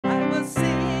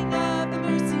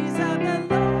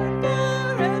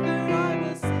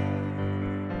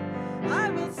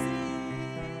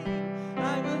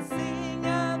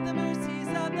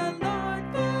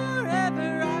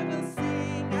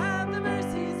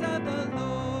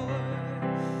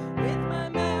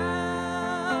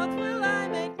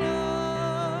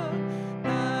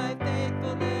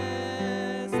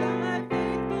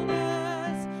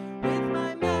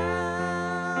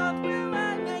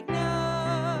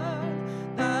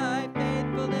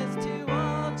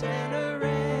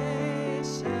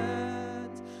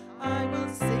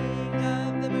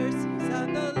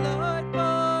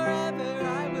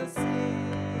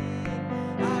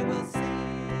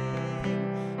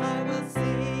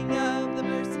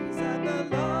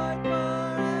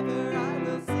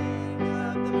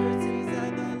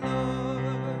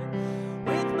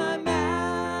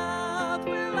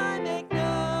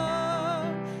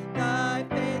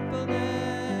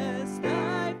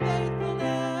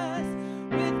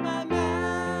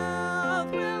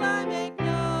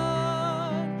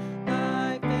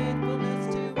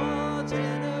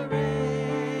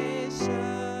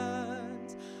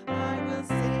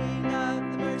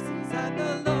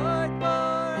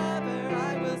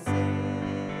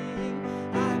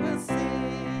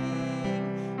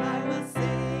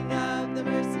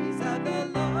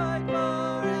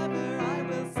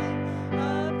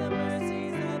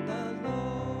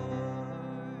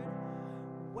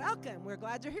welcome. We're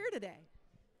glad you're here today.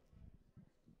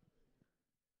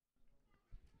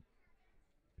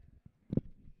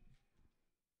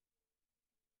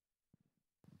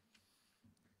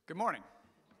 Good morning.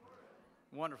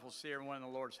 Wonderful to see everyone in the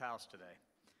Lord's house today.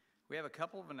 We have a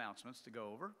couple of announcements to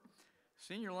go over.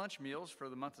 Senior lunch meals for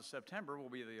the month of September will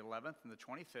be the 11th and the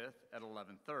 25th at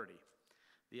 11:30.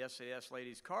 The SAS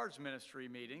Ladies Cards Ministry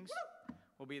meetings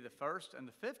will be the 1st and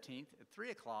the 15th at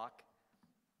 3 o'clock.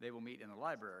 They will meet in the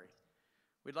library.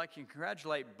 We'd like to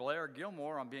congratulate Blair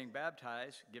Gilmore on being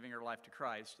baptized, giving her life to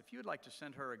Christ. If you would like to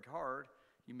send her a card,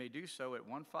 you may do so at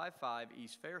 155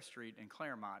 East Fair Street in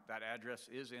Claremont. That address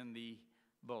is in the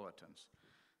bulletins.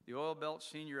 The Oil Belt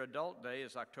Senior Adult Day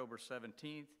is October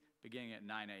 17th, beginning at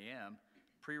 9 a.m.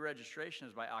 Pre-registration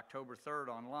is by October 3rd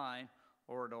online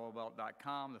or at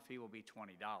oilbelt.com. The fee will be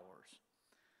 $20.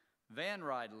 Van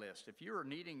ride list. If you are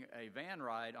needing a van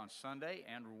ride on Sunday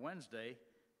and Wednesday,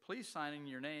 please sign in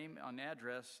your name on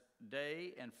address,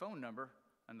 day, and phone number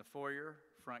on the foyer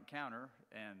front counter,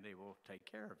 and they will take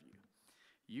care of you.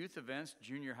 Youth events,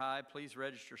 junior high, please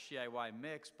register CIY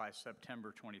Mix by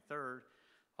September 23rd.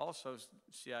 Also,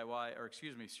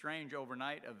 Strange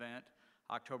Overnight event,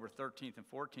 October 13th and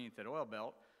 14th at Oil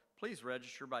Belt. Please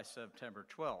register by September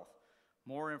 12th.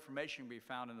 More information can be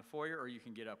found in the foyer, or you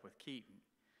can get up with Keaton.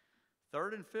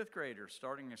 3rd and 5th graders,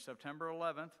 starting on September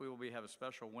 11th, we will have a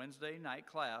special Wednesday night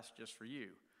class just for you.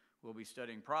 We'll be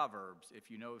studying Proverbs.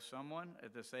 If you know someone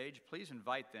at this age, please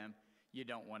invite them. You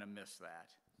don't want to miss that.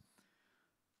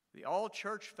 The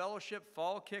All-Church Fellowship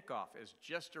Fall Kickoff is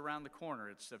just around the corner.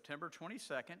 It's September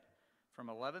 22nd from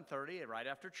 11:30 right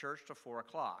after church to 4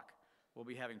 o'clock. We'll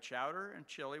be having chowder and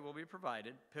chili will be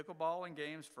provided. Pickleball and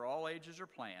games for all ages are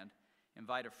planned.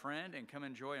 Invite a friend and come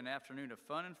enjoy an afternoon of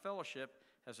fun and fellowship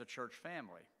as a church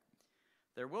family.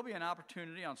 There will be an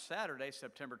opportunity on Saturday,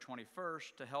 September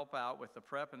 21st, to help out with the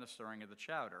prep and the stirring of the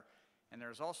chowder. And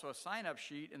there's also a sign-up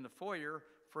sheet in the foyer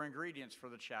for ingredients for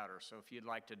the chowder. So if you'd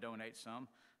like to donate some,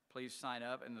 please sign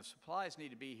up, and the supplies need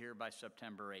to be here by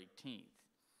September 18th.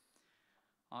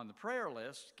 On the prayer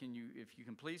list, if you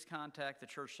can please contact the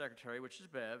church secretary, which is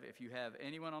Bev, if you have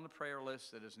anyone on the prayer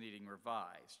list that is needing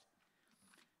revised.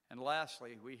 And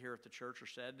lastly, we here at the church are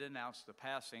sad to announce the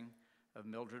passing of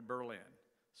Mildred Berlin.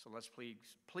 So let's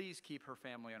please keep her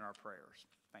family in our prayers.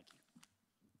 Thank you.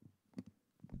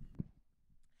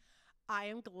 I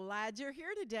am glad you're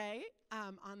here today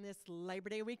on this Labor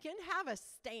Day weekend. Have a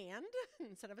stand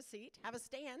instead of a seat. Have a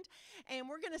stand. And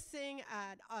we're going to sing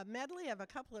a medley of a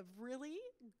couple of really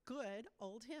good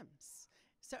old hymns.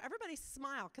 So everybody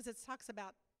smile because it talks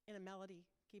about in a melody,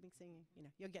 keeping singing. You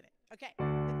know, you'll get it. Okay.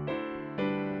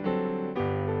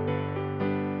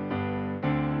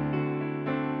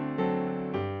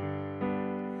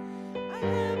 I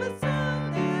have a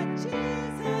song that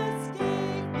Jesus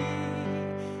gave me.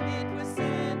 It was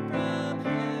sent from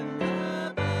heaven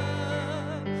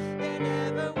above. There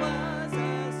never was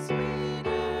a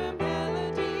sweeter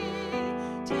melody.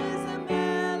 'Tis a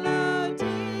melody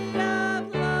of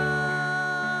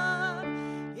love.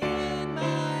 In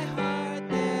my heart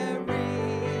there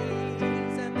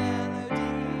rings a melody.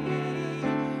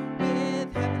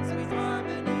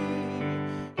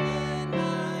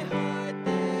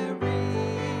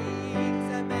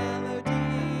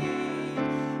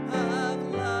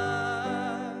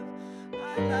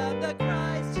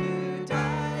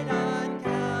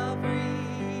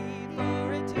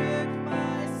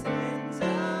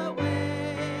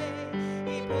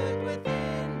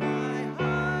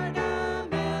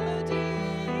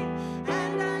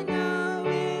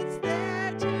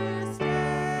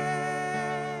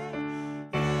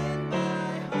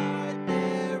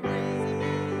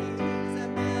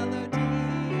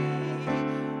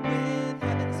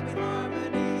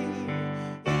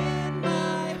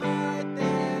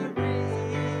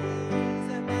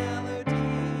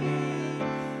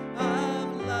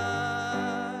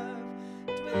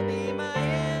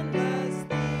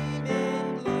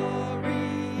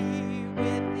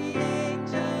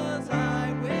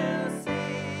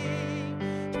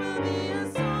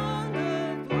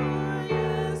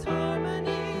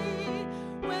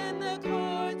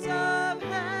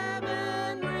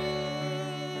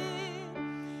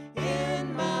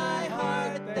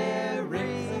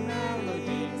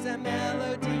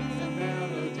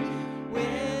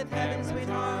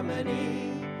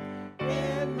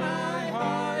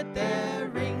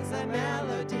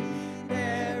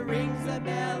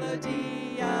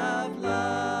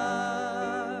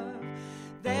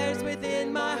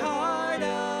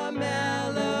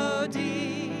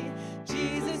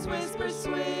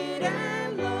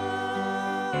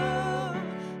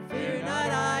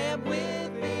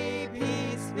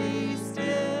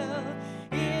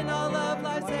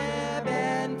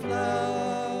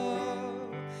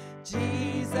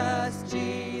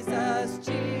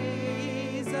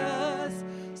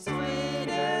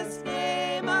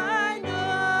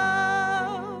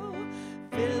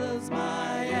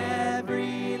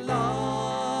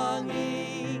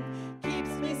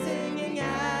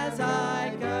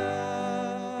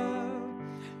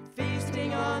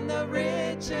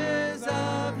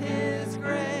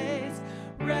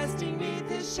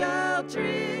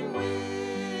 weltering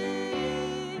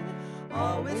wing,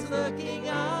 always looking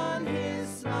on his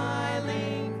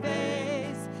smiling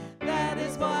face. That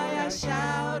is why I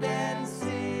shout and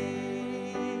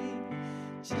sing.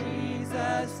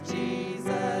 Jesus,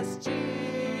 Jesus,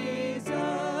 Jesus,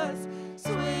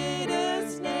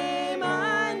 sweetest name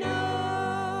I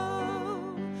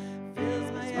know,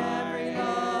 fills my every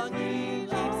longing,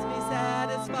 keeps me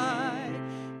satisfied,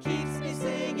 keeps me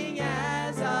singing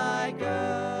as I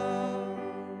go.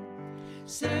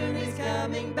 Soon he's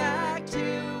coming back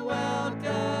to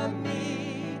welcome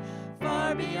me,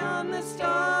 far beyond the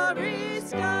starry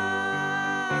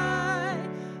sky.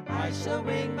 I shall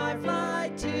wing my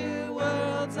flight to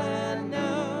worlds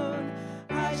unknown,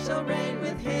 I shall reign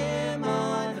with him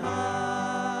on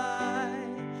high.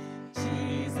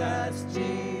 Jesus,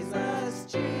 Jesus,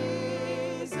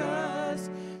 Jesus,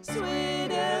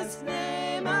 sweetest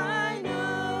name I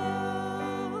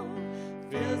know,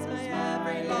 fills my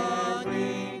every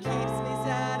longing, keeps me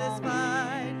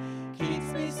satisfied,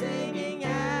 keeps me singing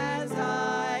as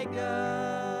I go.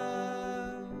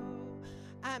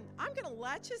 I'm going to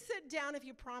let you sit down if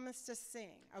you promise to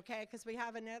sing, okay? Because we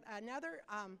have another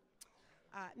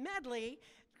medley.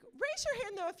 Raise your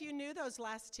hand, though, if you knew those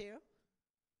last two.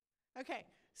 Okay,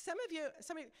 some of you,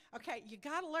 okay, you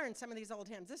got to learn some of these old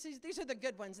hymns. These are the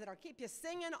good ones that'll keep you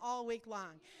singing all week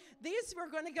long. We're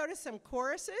going to go to some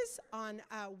choruses on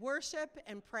worship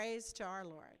and praise to our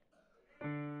Lord.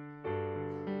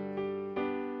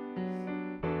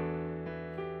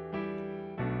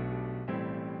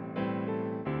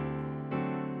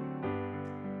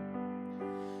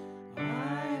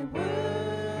 I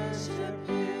worship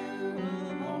you,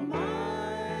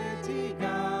 Almighty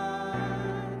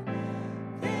God.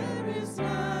 There is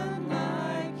none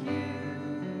like you.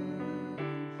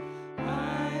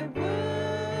 I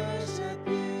worship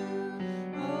you,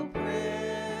 O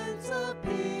Prince of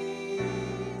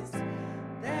Peace.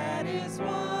 That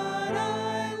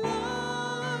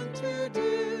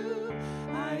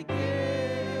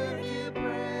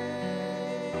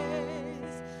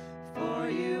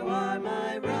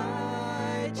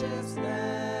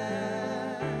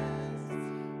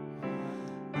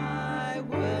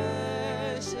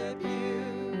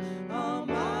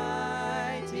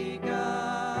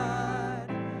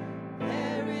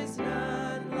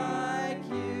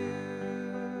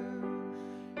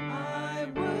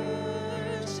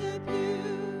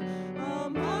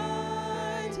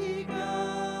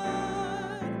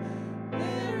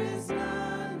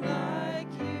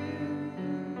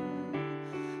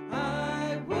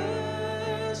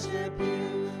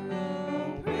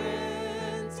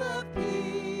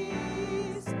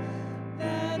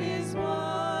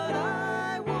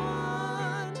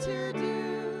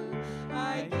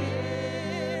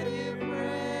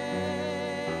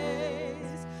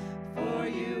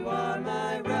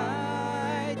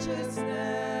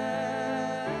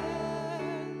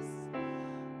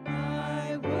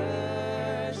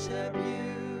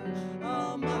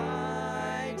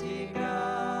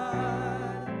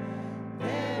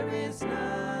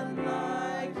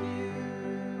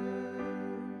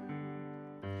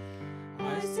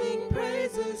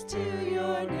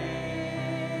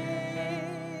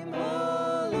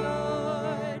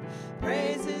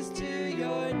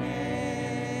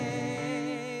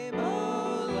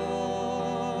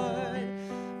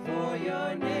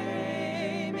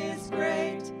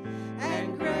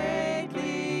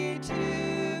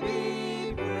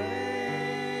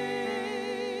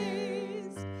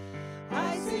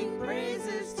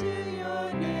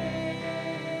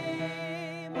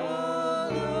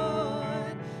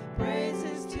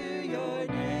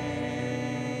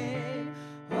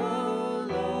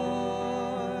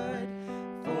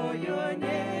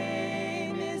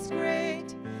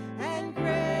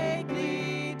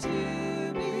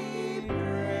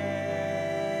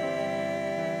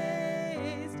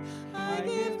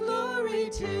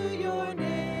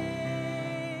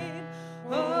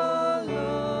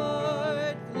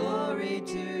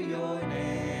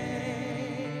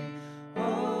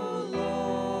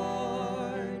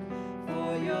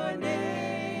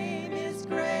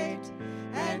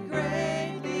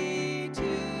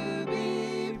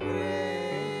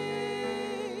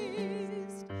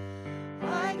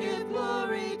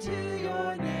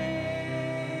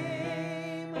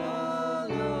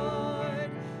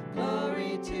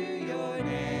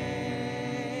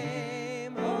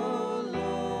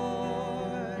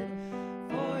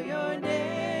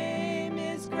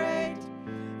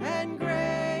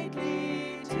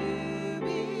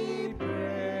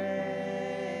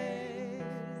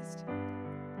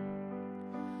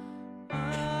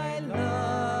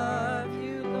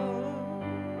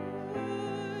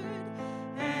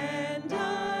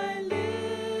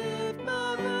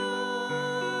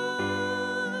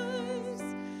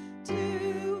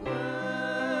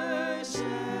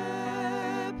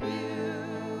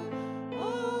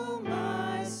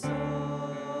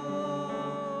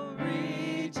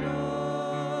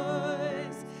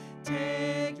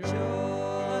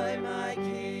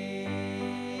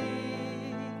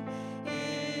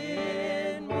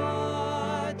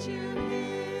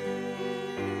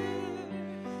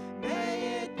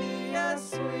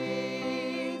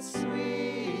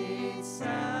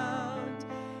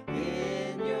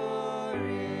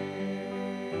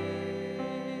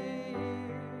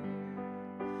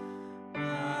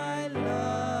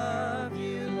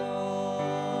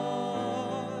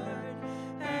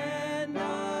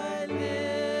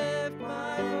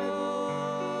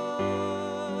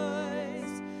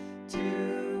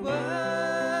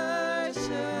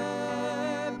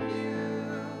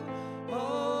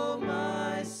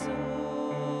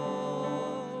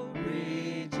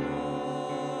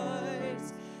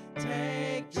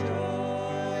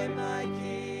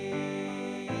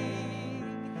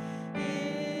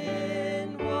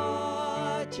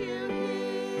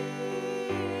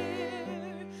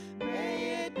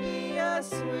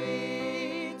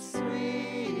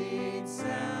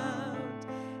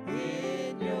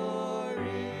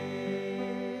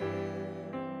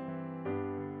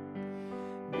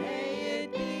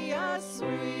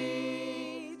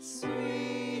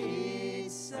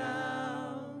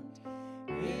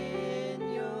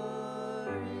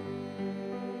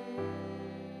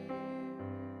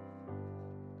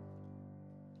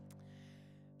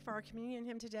For our communion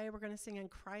hymn today, we're going to sing In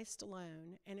Christ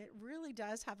Alone. And it really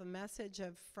does have a message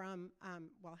of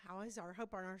how is our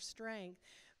hope and our strength?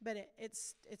 But it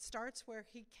starts where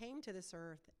he came to this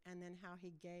earth and then how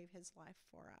he gave his life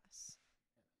for us.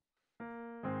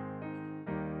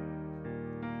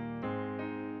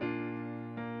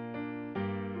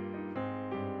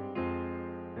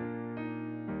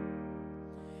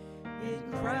 In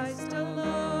Christ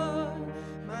alone,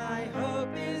 my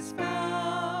hope is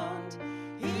found.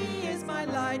 He is my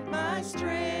light, my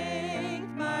strength,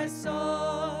 my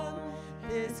song.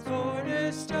 This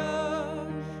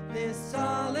cornerstone, this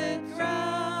solid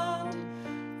ground,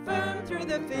 firm through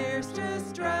the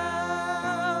fiercest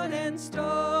drought and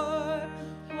storm.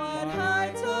 What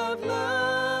heights of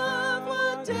love,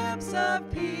 what depths of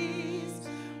peace,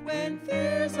 when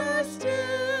fears are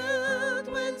stilled,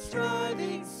 when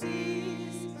striving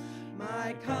cease.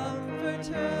 My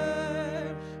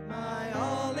comforter, my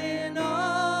all in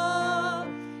all,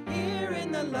 here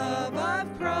in the love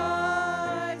of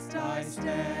Christ I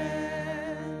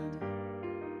stand.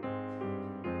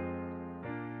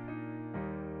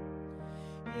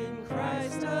 In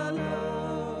Christ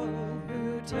alone,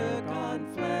 who took on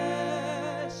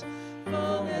flesh,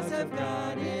 fullness of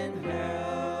God in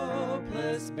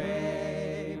helpless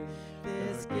babe,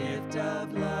 this gift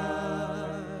of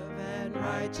love and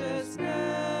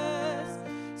righteousness,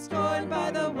 scorned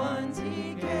by the ones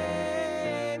he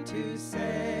came to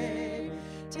save,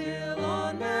 till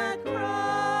on that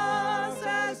cross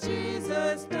as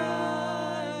Jesus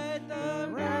died, the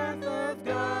wrath of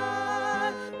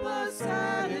God was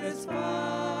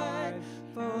satisfied.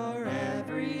 For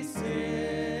every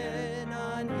sin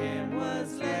on him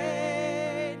was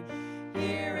laid,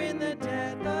 here in the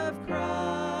death of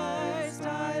Christ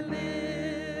I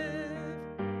live.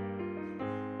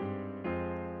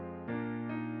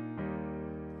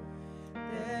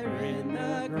 There in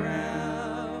the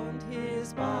ground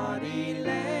his body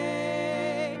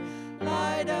lay,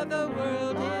 light of the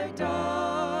world in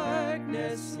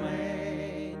darkness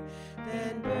slain,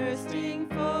 then bursting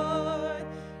forth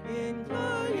in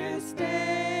glorious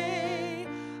day,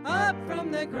 up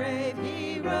from the grave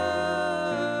he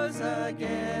rose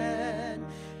again,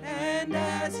 and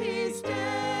as he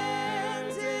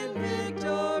stands in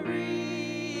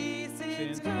victory,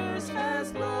 sin's curse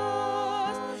has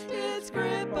lost its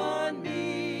grip on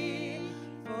me,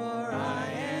 for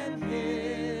I am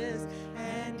his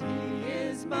and he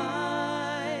is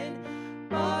mine,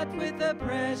 bought with the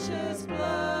precious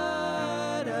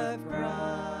blood of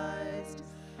Christ.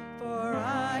 For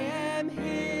I am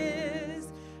his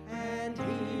and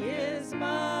he is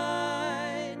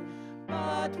mine,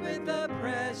 bought with the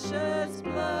precious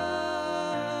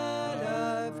blood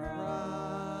of Christ.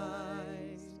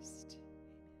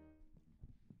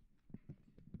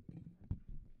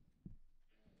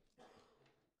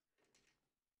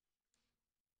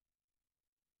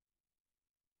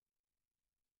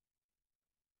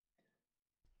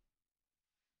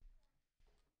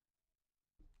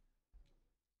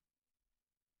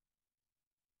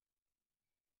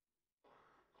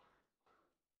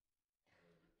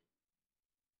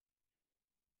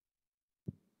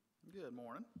 Good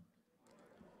morning.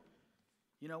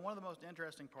 You know, one of the most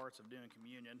interesting parts of doing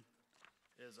communion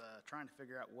is trying to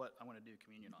figure out what I want to do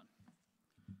communion on.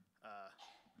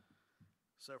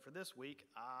 So for this week,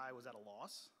 I was at a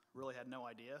loss, really had no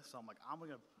idea. So I'm like, I'm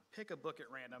going to pick a book at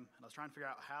random, and I was trying to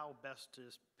figure out how best to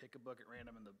just pick a book at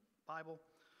random in the Bible.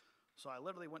 So I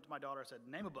literally went to my daughter, I said,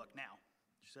 name a book now.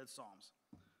 She said Psalms.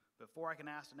 Before I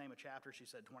can ask to name a chapter, she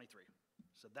said 23.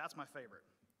 So that's my favorite.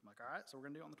 I'm like, all right, so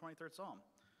we're going to do it on the 23rd Psalm,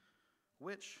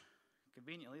 which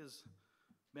conveniently has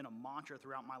been a mantra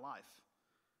throughout my life.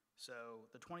 So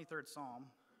the 23rd Psalm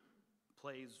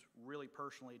plays really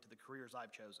personally to the careers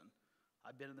I've chosen.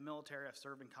 I've been in the military, I've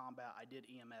served in combat, I did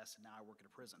EMS, and now I work at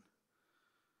a prison.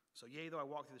 So yea, though I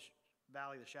walk through the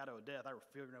valley of the shadow of death, I will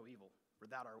fear no evil, for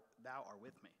thou art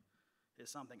with me. It is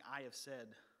something I have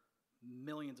said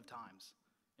millions of times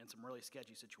in some really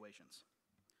sketchy situations.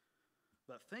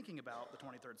 But thinking about the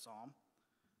 23rd Psalm,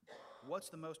 what's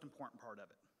the most important part of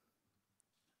it?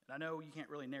 And I know you can't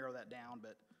really narrow that down,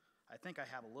 but I think I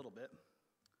have a little bit.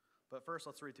 But first,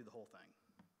 let's read through the whole thing.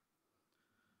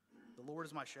 The Lord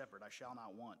is my shepherd, I shall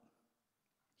not want.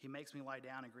 He makes me lie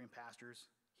down in green pastures.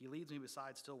 He leads me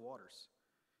beside still waters.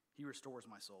 He restores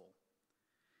my soul.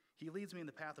 He leads me in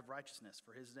the path of righteousness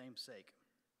for his name's sake.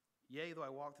 Yea, though I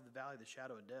walk through the valley of the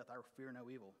shadow of death, I will fear no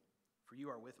evil, for you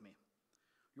are with me.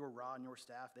 Your rod and your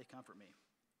staff, they comfort me.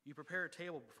 You prepare a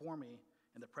table before me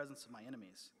in the presence of my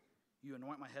enemies. You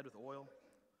anoint my head with oil.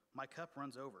 My cup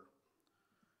runs over.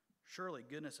 Surely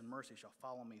goodness and mercy shall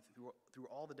follow me through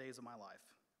all the days of my life,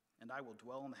 and I will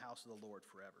dwell in the house of the Lord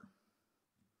forever.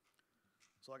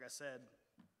 So like I said,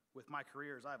 with my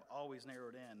careers, I've always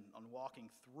narrowed in on walking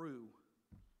through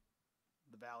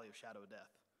the valley of shadow of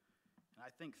death. And I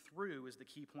think through is the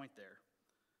key point there,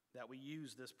 that we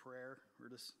use this prayer or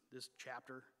this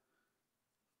chapter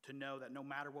to know that no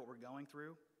matter what we're going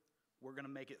through, we're going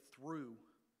to make it through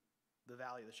the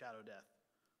valley of the shadow of death,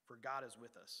 for God is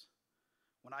with us.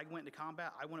 When I went into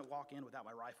combat, I wouldn't walk in without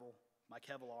my rifle, my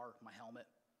Kevlar, my helmet.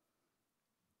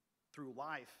 Through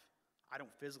life, I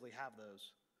don't physically have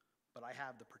those, but I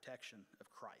have the protection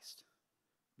of Christ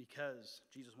because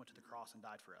Jesus went to the cross and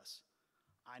died for us.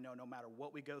 I know no matter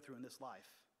what we go through in this life,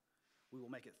 we will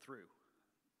make it through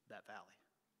that valley.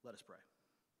 Let us pray.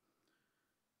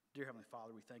 Dear Heavenly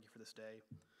Father, we thank you for this day.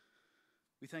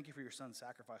 We thank you for your Son's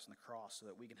sacrifice on the cross so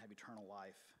that we can have eternal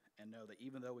life and know that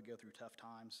even though we go through tough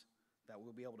times, that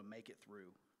we'll be able to make it through.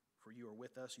 For you are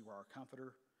with us, you are our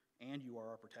comforter, and you are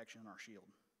our protection and our shield.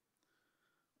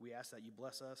 We ask that you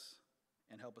bless us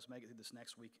and help us make it through this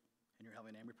next week. In your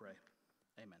heavenly name we pray.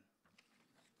 Amen.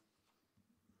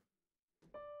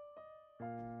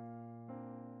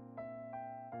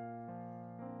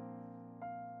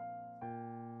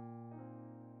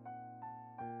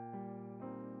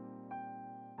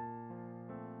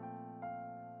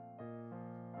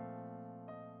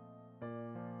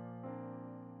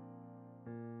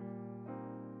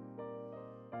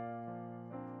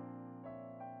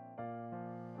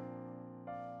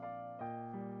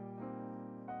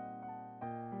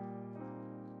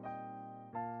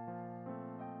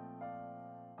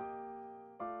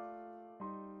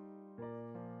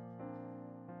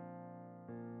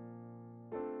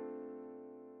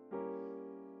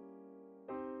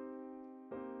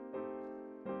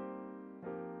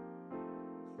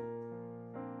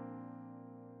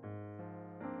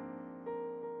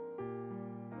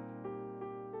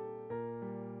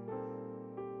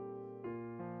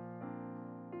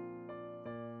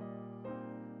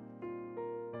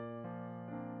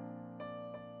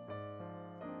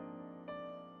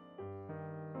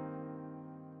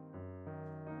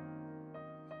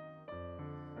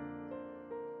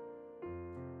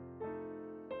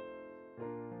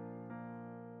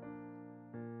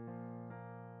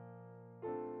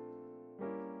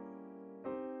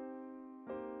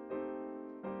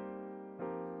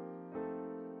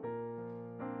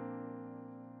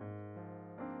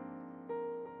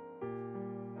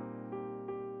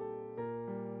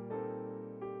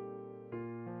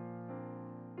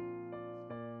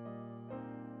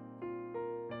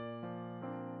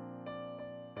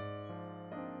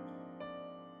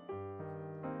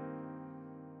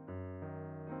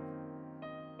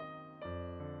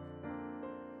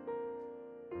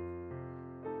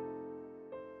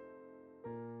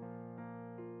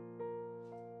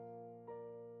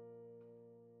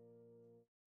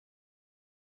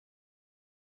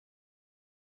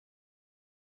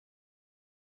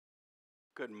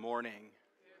 Good morning.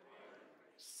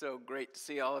 So great to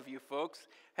see all of you folks.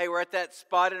 Hey, we're at that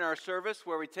spot in our service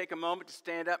where we take a moment to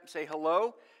stand up and say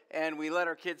hello, and we let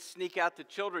our kids sneak out to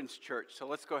children's church. So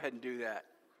let's go ahead and do that.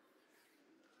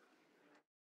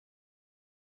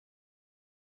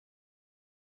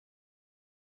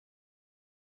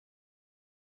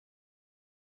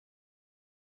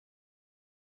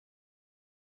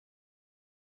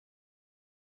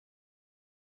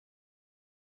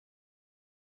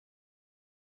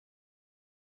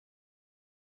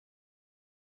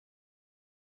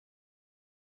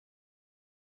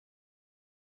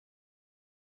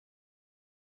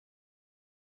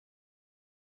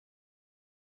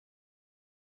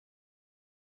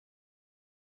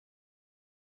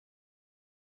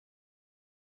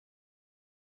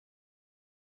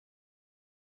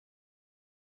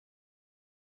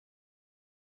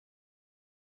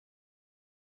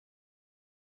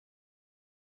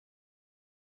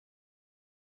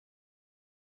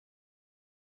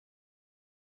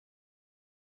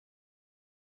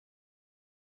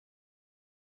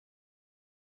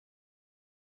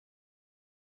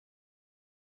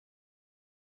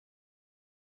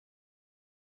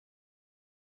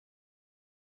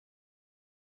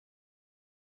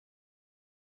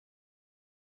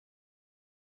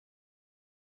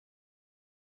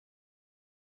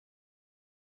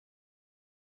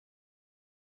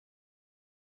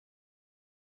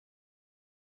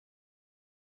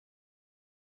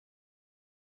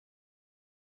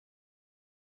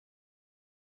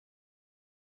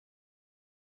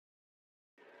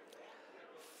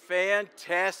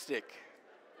 Fantastic.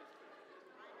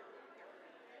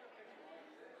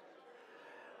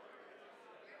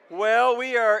 Well,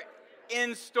 we are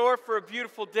in store for a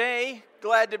beautiful day.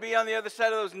 Glad to be on the other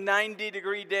side of those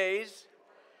 90-degree days.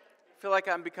 I feel like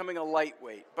I'm becoming a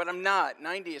lightweight, but I'm not.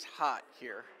 90 is hot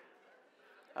here.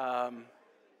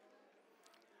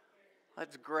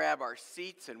 Let's grab our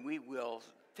seats and we will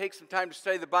take some time to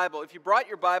study the Bible. If you brought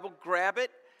your Bible, grab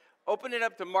it. Open it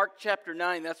up to Mark chapter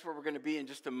 9. That's where we're going to be in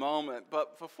just a moment.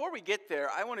 But before we get there,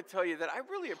 I want to tell you that I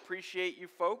really appreciate you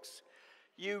folks.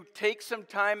 You take some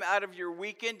time out of your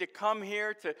weekend to come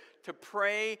here to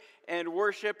pray and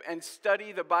worship and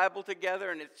study the Bible together.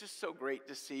 And it's just so great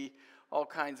to see all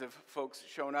kinds of folks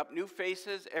showing up. New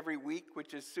faces every week,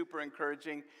 which is super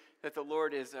encouraging that the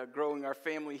Lord is growing our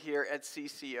family here at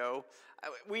CCO.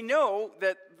 We know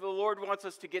that the Lord wants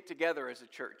us to get together as a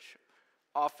church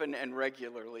often and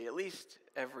regularly, at least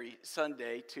every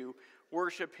Sunday, to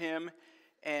worship Him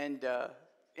and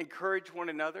encourage one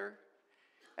another.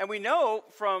 And we know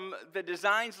from the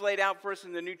designs laid out for us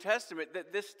in the New Testament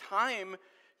that this time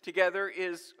together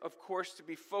is, of course, to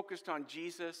be focused on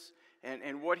Jesus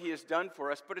and what He has done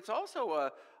for us, but it's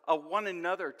also a one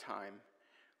another time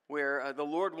where the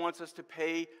Lord wants us to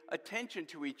pay attention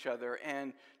to each other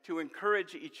and to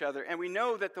encourage each other. And we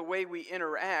know that the way we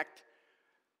interact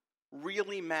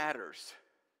really matters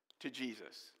to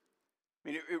Jesus. I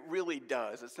mean, it really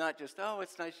does. It's not just, oh,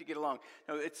 it's nice to get along.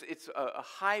 No, it's a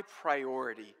high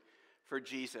priority for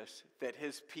Jesus that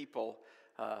His people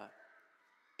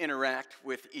interact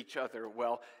with each other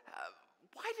well.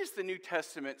 Why does the New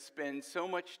Testament spend so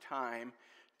much time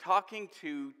talking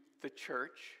to the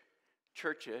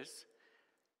churches,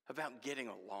 about getting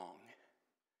along?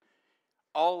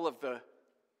 All of the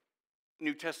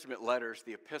New Testament letters,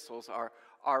 the epistles,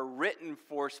 are written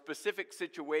for specific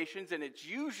situations, and it's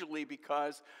usually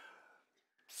because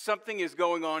something is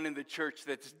going on in the church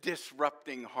that's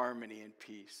disrupting harmony and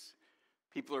peace.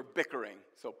 People are bickering,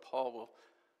 so Paul will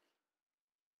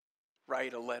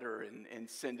write a letter and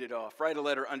send it off. Write a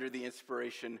letter under the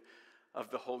inspiration of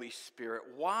the Holy Spirit.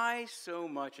 Why so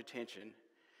much attention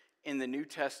in the New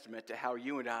Testament to how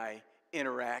you and I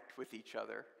interact with each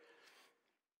other?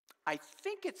 I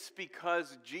think it's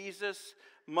because Jesus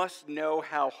must know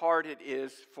how hard it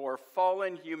is for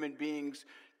fallen human beings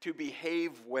to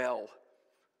behave well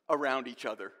around each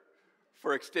other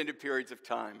for extended periods of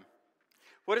time.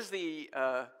 What is the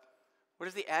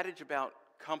adage about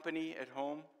company at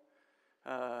home?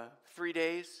 3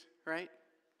 days, right?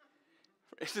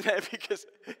 Isn't that because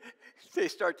they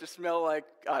start to smell like,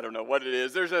 I don't know what it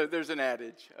is. There's an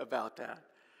adage about that.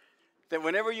 That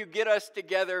whenever you get us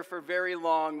together for very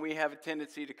long, we have a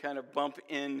tendency to kind of bump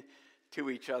into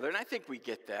each other. And I think we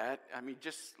get that. I mean,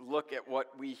 just look at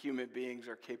what we human beings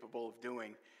are capable of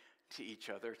doing to each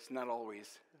other. It's not always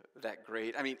that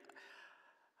great. I mean,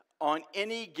 on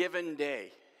any given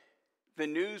day, the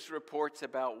news reports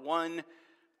about one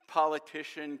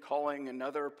politician calling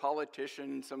another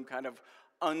politician some kind of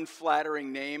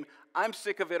unflattering name. I'm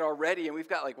sick of it already, and we've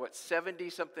got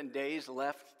 70-something days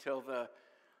left till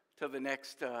the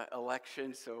next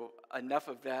election, so enough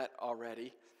of that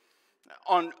already.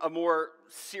 On a more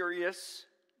serious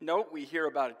note, we hear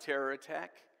about a terror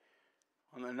attack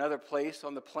on another place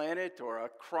on the planet or a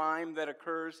crime that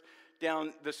occurs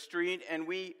down the street, and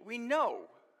we know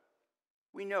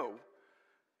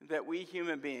that we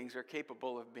human beings are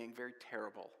capable of being very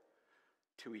terrible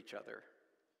to each other.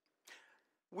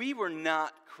 We were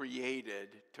not created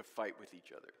to fight with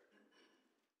each other.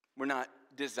 We're not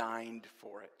designed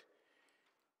for it.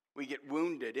 We get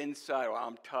wounded inside. Well,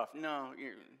 I'm tough. No,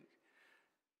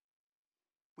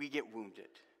 we get wounded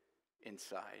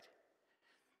inside.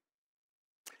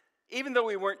 Even though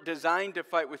we weren't designed to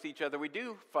fight with each other, we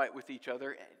do fight with each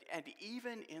other, and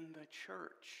even in the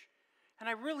church. And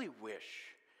I really wish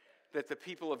that the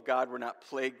people of God were not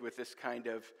plagued with this kind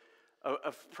of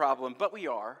problem, but we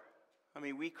are. I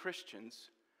mean, we Christians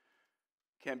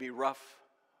can be rough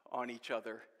on each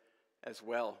other as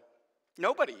well.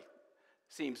 Nobody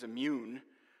seems immune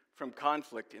from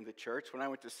conflict in the church. When I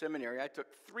went to seminary, I took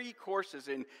 3 courses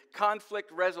in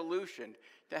conflict resolution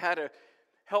to how to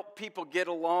help people get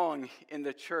along in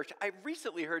the church. I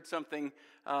recently heard something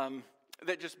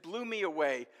that just blew me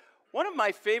away. One of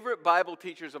my favorite Bible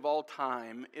teachers of all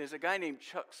time is a guy named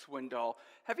Chuck Swindoll.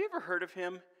 Have you ever heard of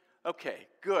him? Okay,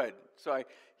 good. So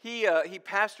he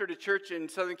pastored a church in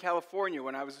Southern California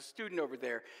when I was a student over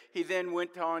there. He then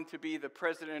went on to be the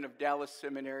president of Dallas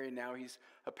Seminary, and now he's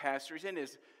a pastor. He's in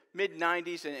his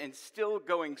mid-90s and still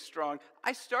going strong.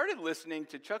 I started listening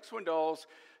to Chuck Swindoll's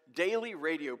daily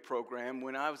radio program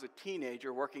when I was a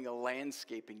teenager working a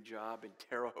landscaping job in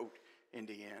Terre Haute,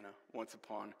 Indiana, once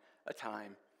upon a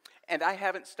time. And I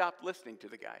haven't stopped listening to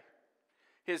the guy.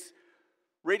 His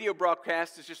Radio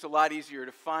broadcast is just a lot easier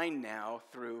to find now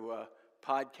through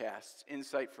podcasts,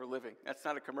 Insight for Living. That's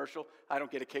not a commercial. I don't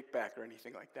get a kickback or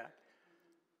anything like that.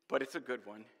 But it's a good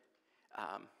one.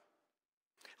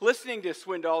 Listening to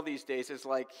Swindoll these days is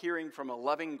like hearing from a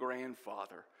loving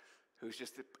grandfather who's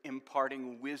just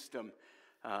imparting wisdom.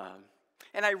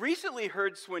 And I recently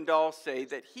heard Swindoll say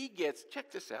that he gets,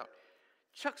 check this out,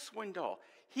 Chuck Swindoll,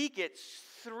 he gets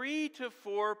 3 to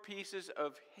 4 pieces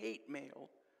of hate mail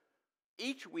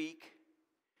each week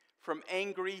from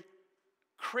angry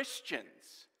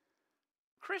Christians.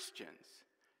 Christians.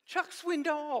 Chuck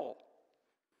Swindoll.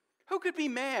 Who could be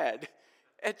mad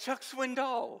at Chuck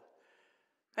Swindoll?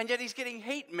 And yet he's getting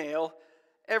hate mail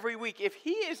every week. If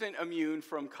he isn't immune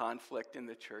from conflict in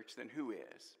the church, then who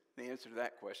is? The answer to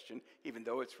that question, even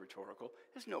though it's rhetorical,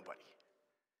 is nobody.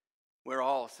 We're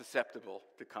all susceptible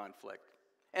to conflict.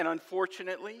 And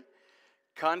unfortunately,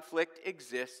 conflict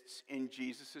exists in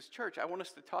Jesus' church. I want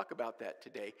us to talk about that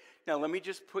today. Now, let me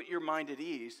just put your mind at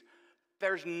ease.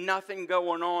 There's nothing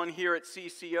going on here at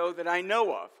CCO that I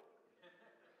know of.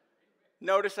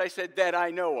 Notice I said that I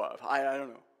know of. I don't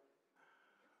know.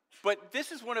 But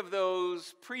this is one of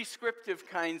those prescriptive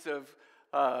kinds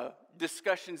of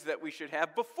discussions that we should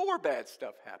have before bad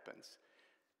stuff happens.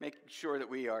 Making sure that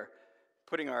we are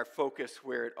putting our focus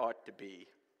where it ought to be.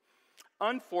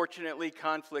 Unfortunately,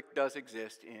 conflict does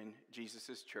exist in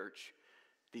Jesus' church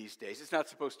these days. It's not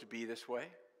supposed to be this way.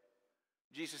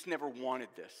 Jesus never wanted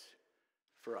this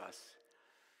for us.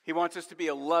 He wants us to be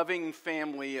a loving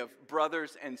family of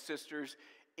brothers and sisters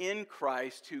in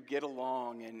Christ who get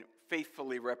along and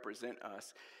faithfully represent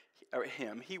us, or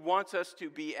him. He wants us to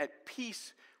be at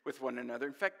peace with one another.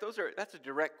 In fact, that's a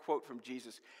direct quote from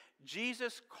Jesus.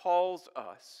 Jesus calls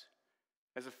us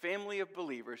as a family of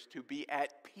believers to be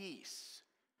at peace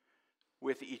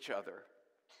with each other.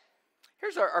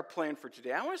 Here's our plan for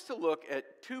today. I want us to look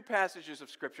at 2 passages of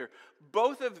Scripture.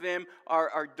 Both of them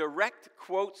are direct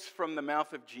quotes from the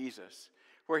mouth of Jesus,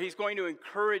 where he's going to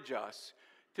encourage us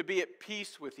to be at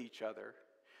peace with each other.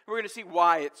 We're going to see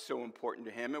why it's so important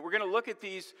to him. And we're going to look at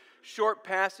these short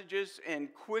passages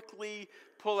and quickly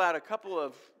pull out a couple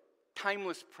of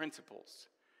timeless principles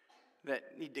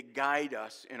that need to guide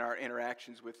us in our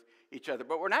interactions with each other.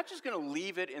 But we're not just going to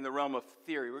leave it in the realm of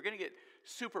theory. We're going to get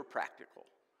super practical.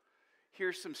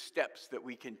 Here's some steps that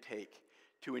we can take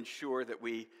to ensure that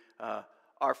we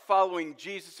are following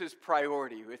Jesus'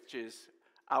 priority, which is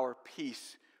our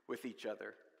peace with each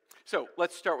other. So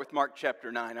let's start with Mark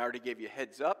chapter 9. I already gave you a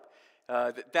heads up.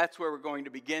 That's where we're going to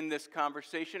begin this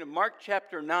conversation. In Mark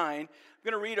chapter 9, I'm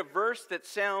going to read a verse that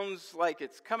sounds like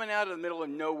it's coming out of the middle of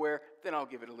nowhere. Then I'll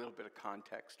give it a little bit of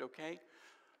context, okay?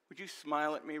 Would you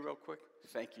smile at me real quick?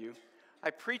 Thank you. I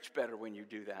preach better when you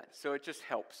do that, so it just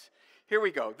helps. Here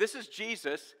we go. This is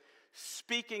Jesus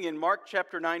speaking in Mark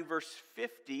chapter 9, verse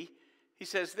 50. He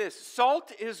says this,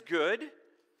 "Salt is good,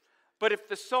 but if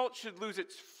the salt should lose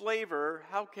its flavor,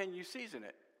 how can you season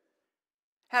it?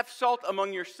 Have salt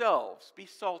among yourselves. Be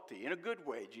salty." In a good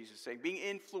way, Jesus is saying, being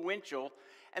influential.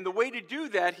 And the way to do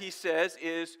that, he says,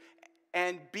 is,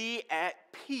 and be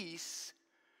at peace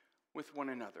with one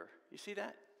another. You see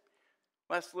that?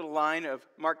 Last little line of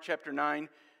Mark chapter 9,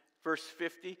 verse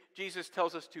 50. Jesus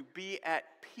tells us to be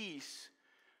at peace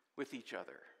with each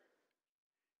other.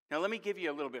 Now, let me give you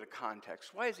a little bit of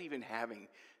context. Why is he even having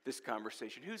this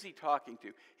conversation? Who's he talking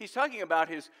to? He's talking about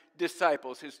his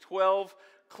disciples, his 12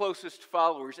 closest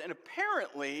followers. And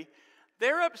apparently,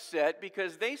 they're upset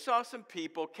because they saw some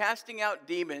people casting out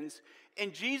demons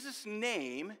in Jesus'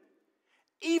 name,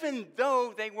 even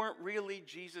though they weren't really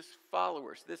Jesus'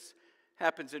 followers. This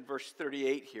happens in verse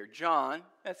 38 here. John,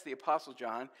 that's the Apostle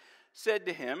John, said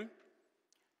to him,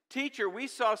 "Teacher, we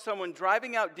saw someone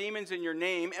driving out demons in your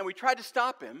name, and we tried to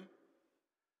stop him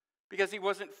because he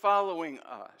wasn't following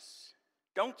us."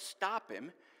 "Don't stop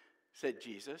him," said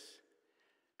Jesus,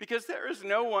 "because there is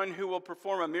no one who will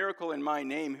perform a miracle in my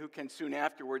name who can soon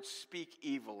afterwards speak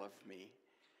evil of me.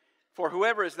 For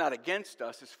whoever is not against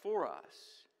us is for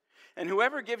us. And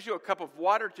whoever gives you a cup of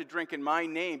water to drink in my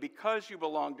name because you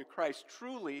belong to Christ,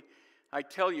 truly, I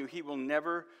tell you, he will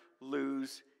never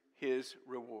lose his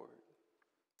reward."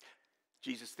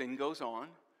 Jesus then goes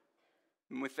on,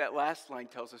 and with that last line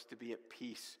tells us to be at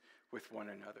peace with one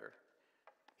another.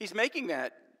 He's making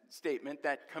that statement,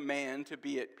 that command to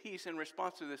be at peace in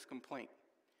response to this complaint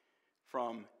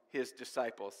from his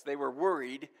disciples. They were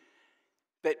worried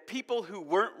that people who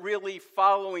weren't really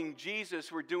following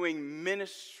Jesus were doing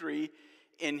ministry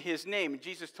in his name. And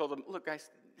Jesus told them, "Look, guys,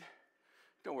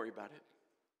 don't worry about it.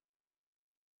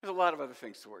 There's a lot of other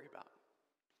things to worry about.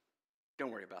 Don't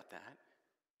worry about that."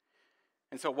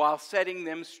 And so while setting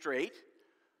them straight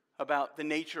about the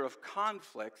nature of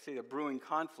conflict, say the brewing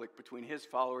conflict between his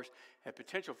followers and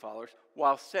potential followers,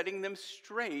 while setting them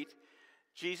straight,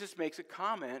 Jesus makes a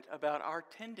comment about our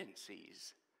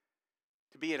tendencies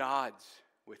to be at odds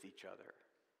with each other.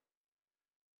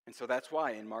 And so that's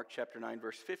why in Mark chapter 9,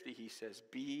 verse 50, he says,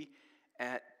 be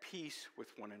at peace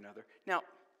with one another. Now,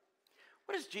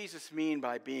 what does Jesus mean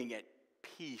by being at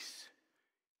peace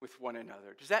with one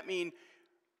another? Does that mean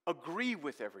agree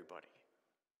with everybody?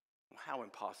 Well, how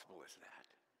impossible is that?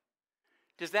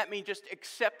 Does that mean just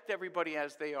accept everybody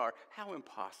as they are? How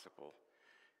impossible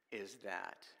is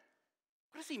that?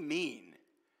 What does he mean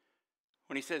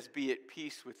when he says be at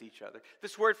peace with each other?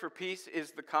 This word for peace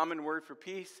is the common word for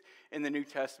peace in the New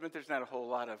Testament. There's not a whole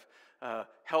lot of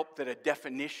help that a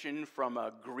definition from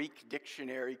a Greek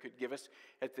dictionary could give us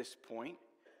at this point.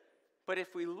 But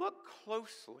if we look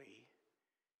closely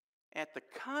at the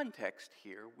context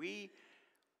here, we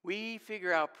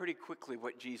figure out pretty quickly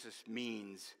what Jesus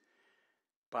means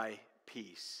by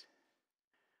peace.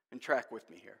 And track with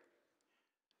me here.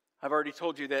 I've already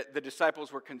told you that the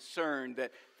disciples were concerned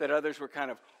that others were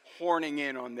kind of horning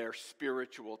in on their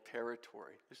spiritual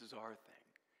territory. This is our thing.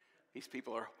 These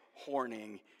people are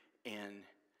horning in.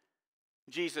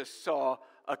 Jesus saw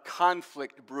a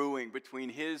conflict brewing between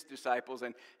his disciples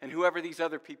and whoever these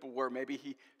other people were. Maybe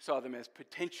he saw them as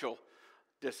potential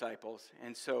disciples.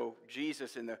 And so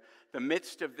Jesus, in the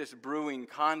midst of this brewing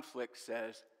conflict,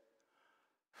 says,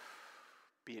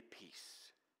 be at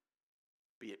peace.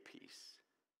 Be at peace.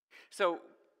 So,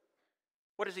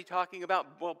 what is he talking about?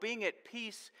 Well, being at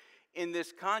peace in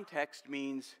this context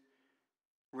means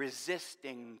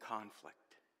resisting conflict.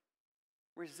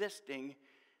 Resisting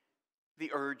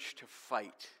the urge to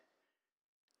fight.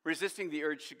 Resisting the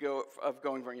urge of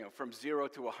going from 0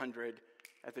 to 100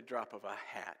 at the drop of a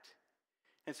hat.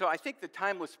 And so I think the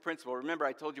timeless principle, remember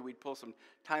I told you we'd pull some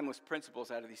timeless principles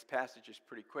out of these passages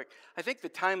pretty quick. I think the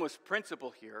timeless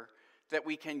principle here that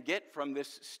we can get from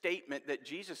this statement that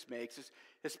Jesus makes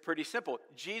is pretty simple.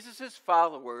 Jesus'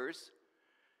 followers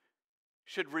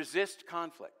should resist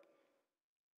conflict,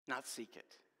 not seek it.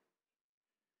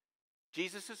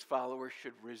 Jesus' followers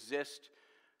should resist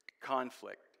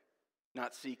conflict,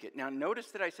 not seek it. Now notice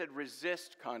that I said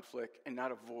resist conflict and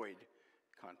not avoid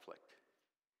conflict.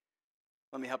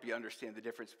 Let me help you understand the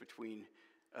difference between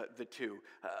the two.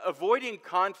 Avoiding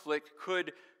conflict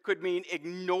could mean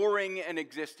ignoring an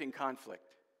existing conflict.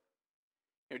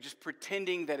 Just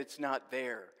pretending that it's not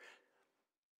there.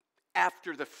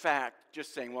 After the fact,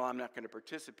 just saying, well, I'm not going to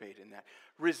participate in that.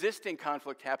 Resisting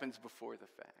conflict happens before the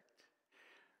fact.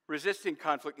 Resisting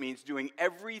conflict means doing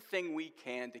everything we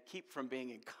can to keep from being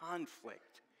in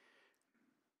conflict.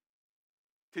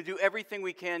 To do everything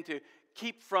we can to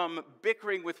keep from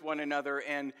bickering with one another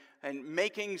and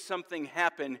making something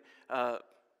happen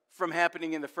from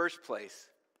happening in the first place.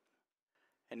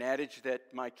 An adage that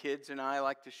my kids and I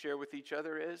like to share with each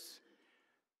other is,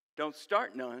 don't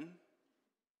start none,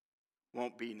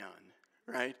 won't be none,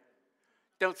 right?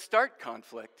 Don't start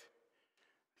conflict,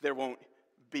 there won't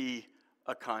be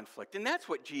a conflict. And that's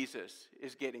what Jesus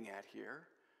is getting at here.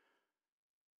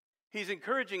 He's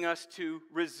encouraging us to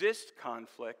resist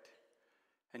conflict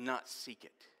and not seek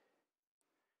it.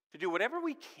 To do whatever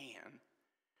we can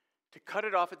to cut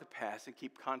it off at the pass and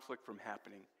keep conflict from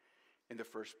happening in the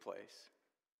first place.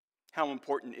 How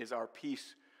important is our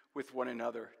peace with one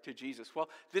another to Jesus? Well,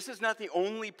 this is not the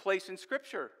only place in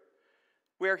Scripture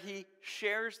where he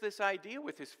shares this idea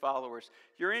with his followers.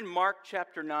 You're in Mark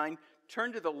chapter 9.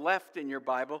 Turn to the left in your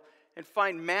Bible and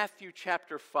find Matthew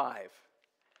chapter 5.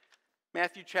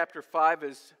 Matthew chapter 5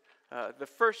 is the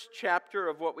first chapter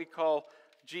of what we call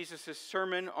Jesus'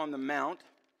 Sermon on the Mount.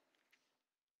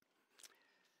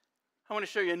 I want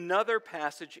to show you another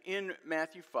passage in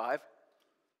Matthew 5,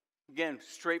 again,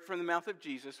 straight from the mouth of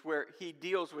Jesus, where he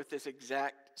deals with this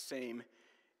exact same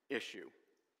issue.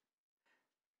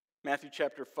 Matthew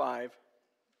chapter 5,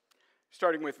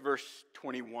 starting with verse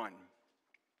 21.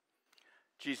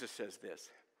 Jesus says this.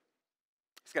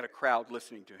 He's got a crowd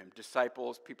listening to him,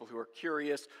 disciples, people who are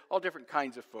curious, all different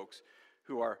kinds of folks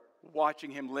who are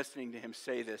watching him, listening to him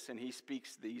say this, and he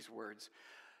speaks these words.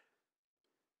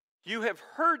 You have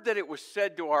heard that it was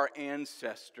said to our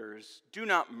ancestors, do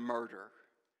not murder.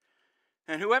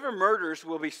 And whoever murders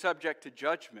will be subject to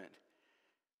judgment.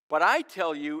 But I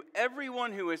tell you,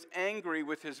 everyone who is angry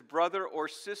with his brother or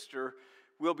sister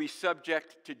will be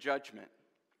subject to judgment.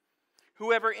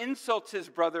 Whoever insults his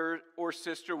brother or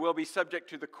sister will be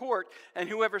subject to the court, and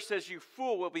whoever says you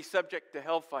fool will be subject to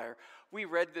hellfire. We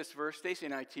read this verse. Stacy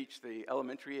and I teach the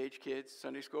elementary age kids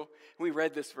Sunday school. We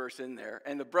read this verse in there,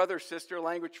 and the brother-sister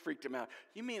language freaked him out.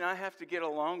 You mean I have to get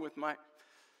along with my...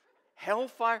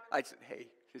 hellfire? I said, hey,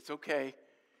 it's okay.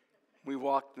 We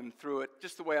walked them through it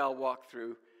just the way I'll walk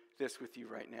through this with you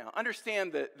right now.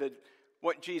 Understand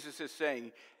what Jesus is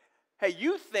saying. Hey,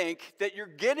 you think that you're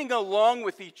getting along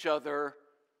with each other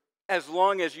as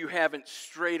long as you haven't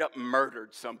straight up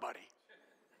murdered somebody.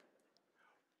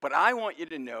 But I want you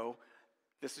to know,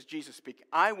 this is Jesus speaking,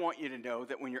 I want you to know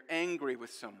that when you're angry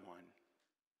with someone,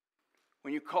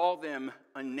 when you call them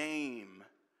a name,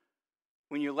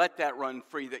 when you let that run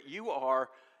free, that you are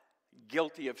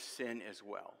guilty of sin as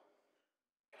well.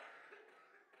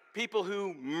 People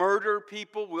who murder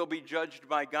people will be judged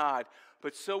by God,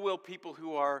 but so will people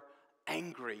who are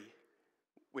angry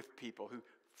with people, who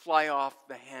fly off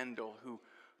the handle, who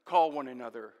call one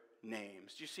another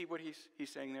names. Do you see what he's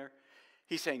saying there?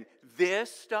 He's saying this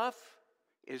stuff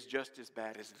is just as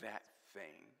bad as that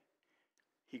thing.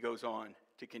 He goes on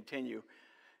to continue.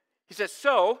 He says,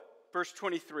 so, verse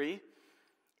 23,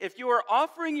 if you are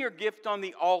offering your gift on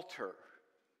the altar,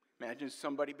 imagine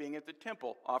somebody being at the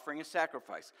temple offering a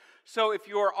sacrifice. So if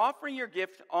you are offering your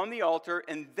gift on the altar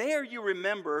and there you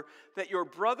remember that your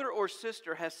brother or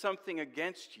sister has something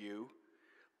against you,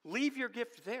 leave your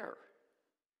gift there.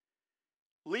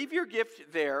 Leave your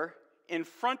gift there in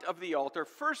front of the altar.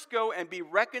 First go and be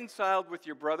reconciled with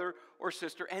your brother or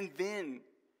sister, and then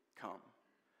come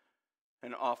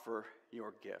and offer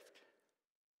your gift.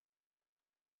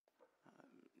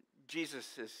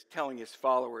 Jesus is telling his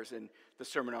followers in the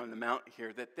Sermon on the Mount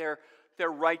here that their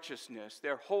righteousness,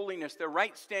 their holiness, their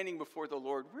right standing before the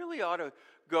Lord really ought to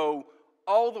go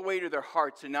all the way to their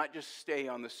hearts and not just stay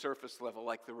on the surface level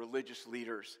like the religious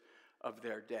leaders of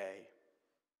their day.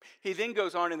 He then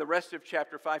goes on in the rest of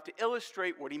chapter 5 to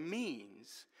illustrate what he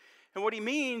means. And what he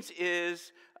means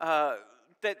is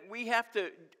that we have to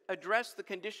address the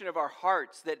condition of our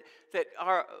hearts, that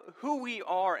who we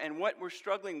are and what we're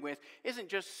struggling with isn't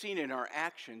just seen in our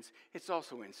actions, it's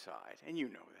also inside. And you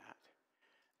know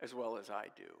that as well as I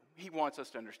do. He wants us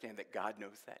to understand that God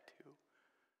knows that too.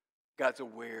 God's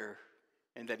aware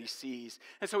and that he sees.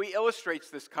 And so he illustrates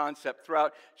this concept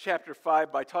throughout chapter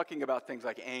 5 by talking about things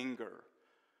like anger,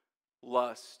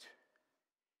 lust,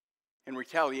 and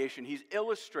retaliation. He's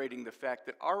illustrating the fact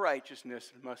that our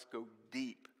righteousness must go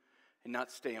deep and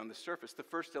not stay on the surface. The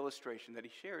first illustration that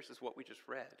he shares is what we just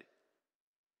read.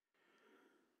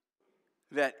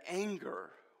 That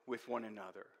anger with one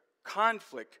another,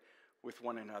 conflict with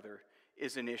one another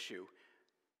is an issue,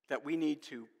 that we need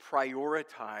to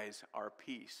prioritize our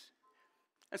peace.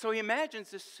 And so he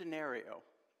imagines this scenario.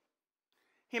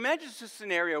 He imagines this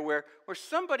scenario where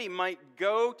somebody might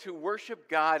go to worship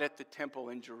God at the temple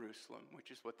in Jerusalem, which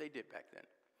is what they did back then.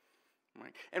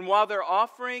 Right? And while they're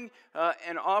offering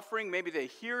an offering, maybe they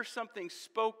hear something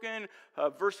spoken, a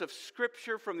verse of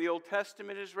scripture from the Old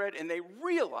Testament is read, and they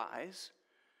realize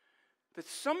that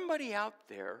somebody out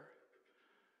there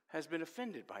has been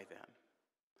offended by them.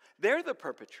 They're the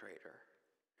perpetrator.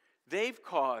 They've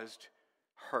caused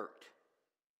hurt.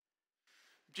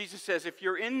 Jesus says, if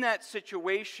you're in that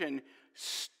situation,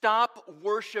 stop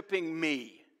worshiping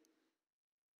me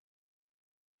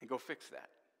and go fix that.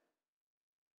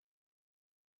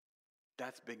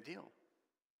 That's a big deal.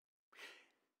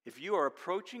 If you are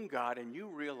approaching God and you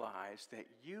realize that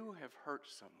you have hurt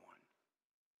someone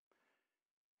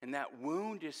and that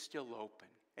wound is still open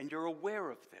and you're aware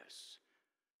of this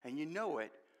and you know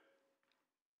it,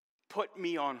 put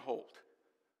me on hold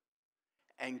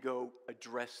and go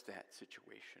address that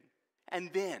situation. And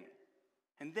then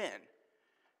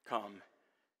come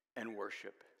and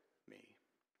worship me.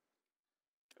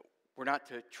 We're not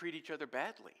to treat each other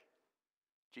badly,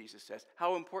 Jesus says.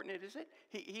 How important is it?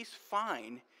 He's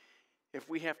fine if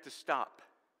we have to stop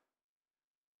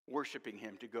worshiping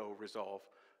him to go resolve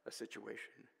a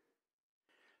situation.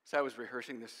 So I was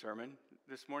rehearsing this sermon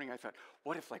this morning. I thought,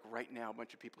 what if like right now a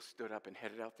bunch of people stood up and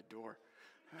headed out the door?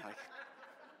 I'm like,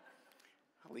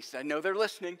 at least I know they're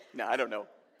listening. No, I don't know.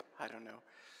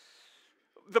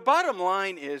 The bottom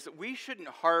line is that we shouldn't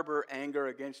harbor anger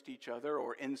against each other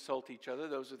or insult each other.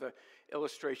 Those are the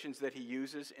illustrations that he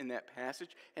uses in that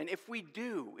passage. And if we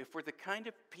do, if we're the kind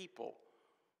of people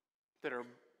that are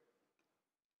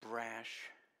brash,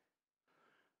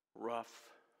 rough,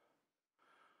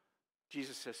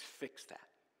 Jesus says, fix that.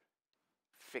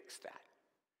 Fix that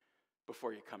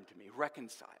before you come to me.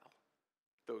 Reconcile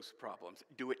those problems.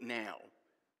 Do it now.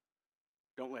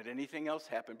 Don't let anything else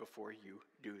happen before you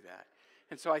do that.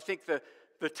 And so I think the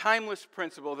timeless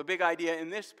principle, the big idea in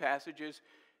this passage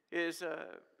is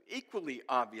equally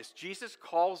obvious. Jesus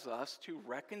calls us to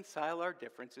reconcile our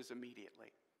differences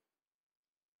immediately.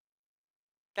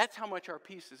 That's how much our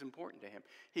peace is important to him.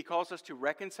 He calls us to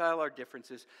reconcile our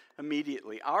differences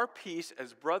immediately. Our peace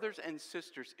as brothers and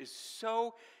sisters is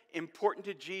so important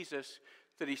to Jesus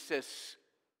that he says,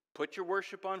 put your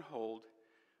worship on hold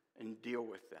and deal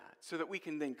with that so that we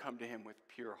can then come to him with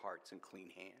pure hearts and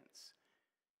clean hands.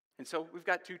 And so we've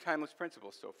got 2 timeless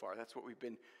principles so far. That's what we've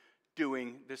been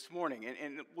doing this morning.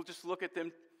 And we'll just look at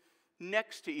them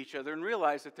next to each other and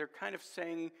realize that they're kind of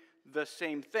saying the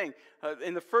same thing.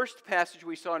 In the first passage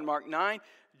we saw in Mark 9,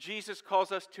 Jesus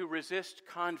calls us to resist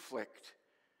conflict,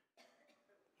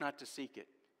 not to seek it.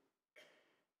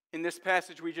 In this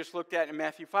passage we just looked at in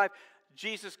Matthew 5,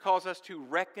 Jesus calls us to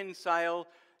reconcile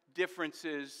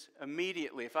differences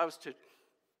immediately. If I was to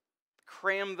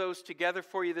cram those together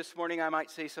for you this morning, I might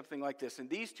say something like this. In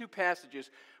these 2 passages,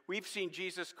 we've seen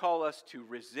Jesus call us to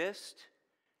resist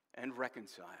and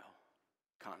reconcile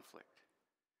conflict.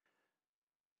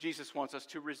 Jesus wants us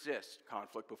to resist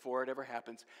conflict before it ever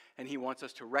happens, and he wants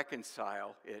us to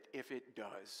reconcile it if it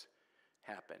does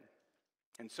happen.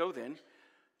 And so then,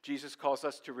 Jesus calls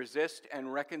us to resist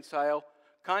and reconcile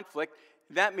conflict.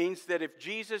 That means that if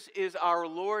Jesus is our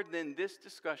Lord, then this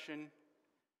discussion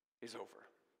is over.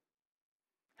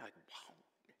 Like, wow,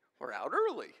 we're out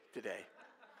early today.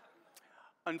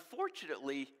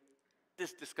 Unfortunately,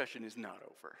 this discussion is not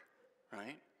over,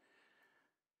 right?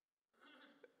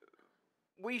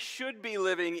 We should be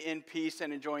living in peace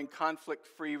and enjoying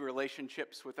conflict-free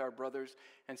relationships with our brothers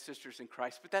and sisters in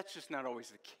Christ, but that's just not always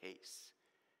the case.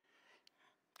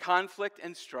 Conflict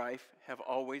and strife have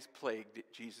always plagued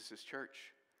Jesus' church.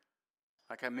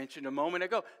 Like I mentioned a moment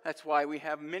ago, that's why we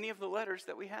have many of the letters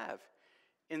that we have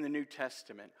in the New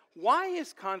Testament. Why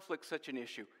is conflict such an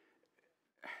issue?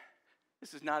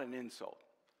 This is not an insult.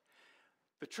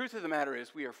 The truth of the matter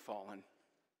is we are fallen.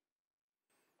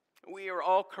 We are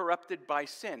all corrupted by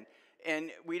sin, and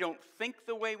we don't think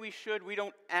the way we should. We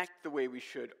don't act the way we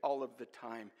should all of the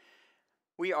time.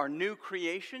 We are new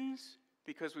creations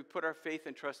because we put our faith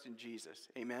and trust in Jesus.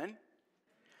 Amen?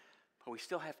 But we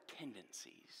still have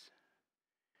tendencies.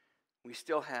 We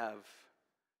still have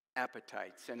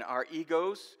appetites, and our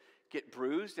egos get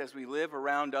bruised as we live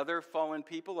around other fallen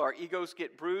people. Our egos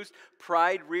get bruised.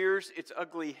 Pride rears its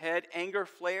ugly head. Anger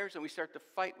flares, and we start to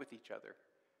fight with each other.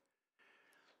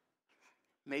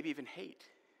 Maybe even hate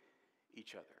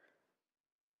each other.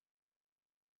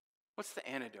 What's the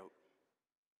antidote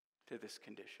to this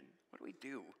condition? What do we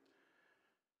do?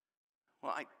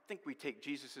 Well, I think we take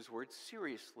Jesus' words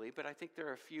seriously, but I think there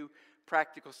are a few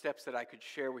practical steps that I could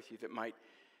share with you that might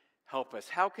help us.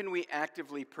 How can we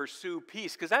actively pursue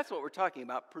peace? Because that's what we're talking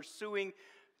about, pursuing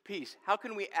peace. How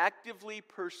can we actively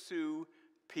pursue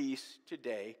peace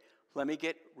today? Let me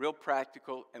get real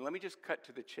practical, and let me just cut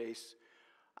to the chase.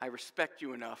 I respect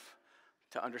you enough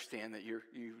to understand that you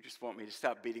just want me to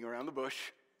stop beating around the bush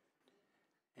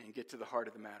and get to the heart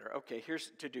of the matter. Okay,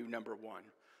 here's to-do number 1.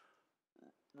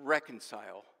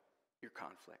 Reconcile your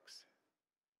conflicts.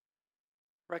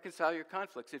 Reconcile your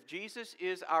conflicts. If Jesus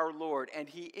is our Lord, and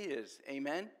he is,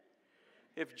 amen?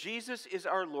 If Jesus is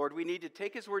our Lord, we need to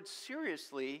take his word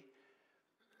seriously,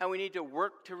 and we need to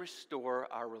work to restore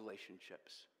our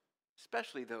relationships,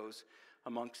 especially those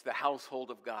amongst the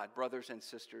household of God, brothers and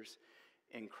sisters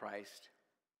in Christ.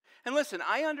 And listen,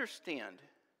 I understand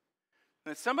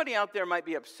that somebody out there might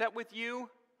be upset with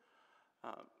you,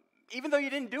 even though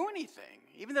you didn't do anything,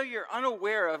 even though you're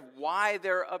unaware of why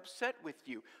they're upset with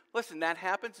you. Listen, that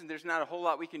happens, and there's not a whole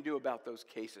lot we can do about those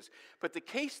cases. But the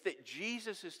case that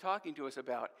Jesus is talking to us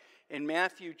about in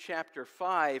Matthew chapter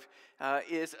 5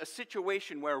 is a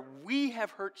situation where we have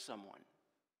hurt someone.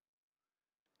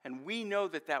 And we know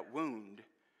that that wound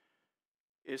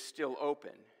is still open.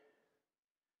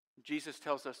 Jesus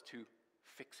tells us to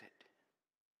fix it,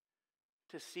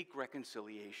 to seek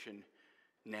reconciliation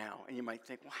now. And you might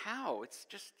think, well, how? It's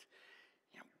just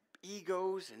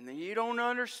egos, and then you don't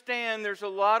understand. There's a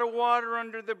lot of water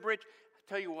under the bridge. I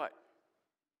tell you what,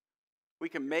 we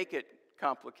can make it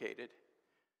complicated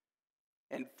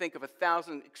and think of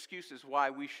 1,000 excuses why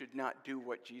we should not do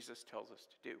what Jesus tells us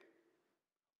to do.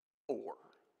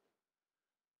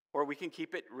 Or we can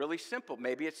keep it really simple.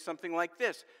 Maybe it's something like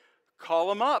this. Call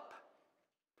them up.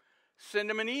 Send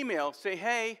them an email. Say,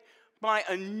 hey, my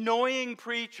annoying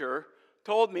preacher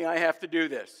told me I have to do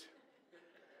this.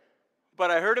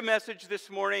 But I heard a message this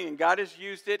morning, and God has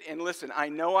used it. And listen, I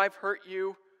know I've hurt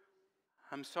you.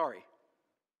 I'm sorry.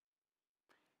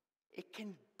 It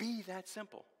can be that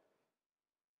simple.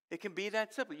 It can be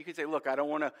that simple. You can say, look, I don't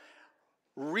want to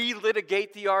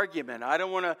relitigate the argument. I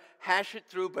don't want to hash it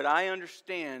through, but I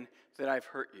understand that I've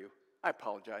hurt you. I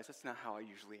apologize. That's not how I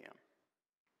usually am.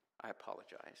 I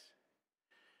apologize.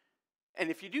 And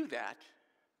if you do that,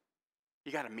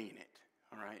 you got to mean it,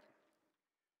 all right?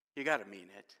 You got to mean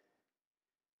it.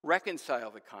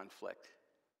 Reconcile the conflict.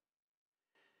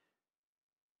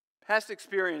 Past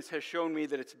experience has shown me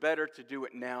that it's better to do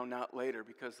it now, not later,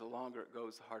 because the longer it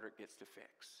goes, the harder it gets to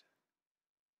fix.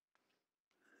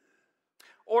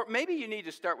 Or maybe you need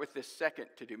to start with this second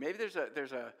to do. Maybe there's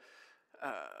an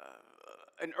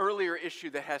earlier issue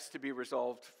that has to be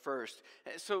resolved first.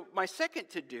 So my second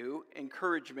to do,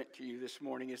 encouragement to you this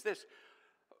morning, is this: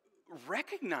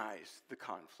 recognize the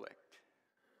conflict.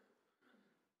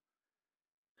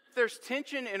 If there's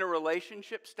tension in a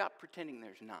relationship, stop pretending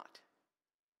there's not.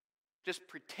 Just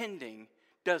pretending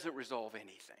doesn't resolve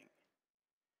anything.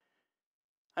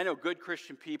 I know good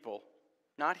Christian people,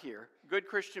 not here, good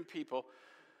Christian people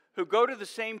who go to the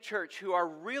same church, who are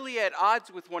really at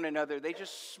odds with one another. They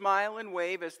just smile and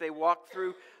wave as they walk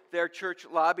through their church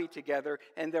lobby together,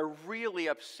 and they're really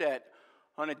upset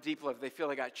on a deep level. They feel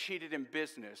they got cheated in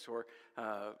business or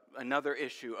another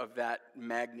issue of that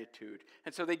magnitude.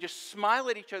 And so they just smile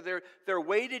at each other. Their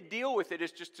way to deal with it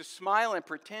is just to smile and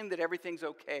pretend that everything's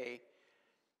okay,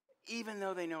 even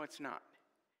though they know it's not.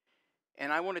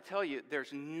 And I want to tell you,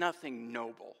 there's nothing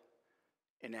noble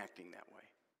in acting that way.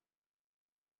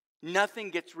 Nothing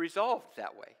gets resolved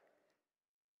that way.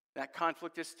 That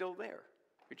conflict is still there.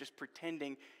 You're just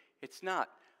pretending it's not.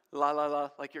 La la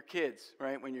la, like your kids,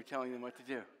 right, when you're telling them what to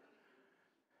do.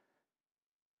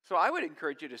 So I would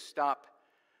encourage you to stop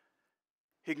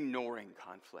ignoring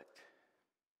conflict.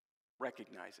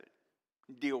 Recognize it.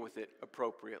 Deal with it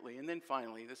appropriately. And then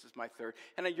finally, this is my third.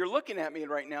 And you're looking at me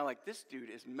right now like, this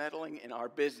dude is meddling in our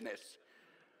business.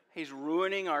 He's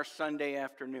ruining our Sunday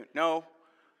afternoon. No,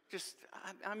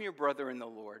 I'm your brother in the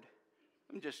Lord.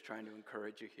 I'm just trying to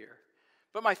encourage you here.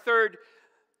 But my third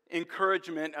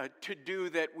encouragement, to do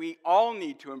that we all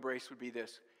need to embrace would be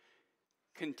this: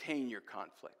 contain your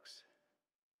conflicts.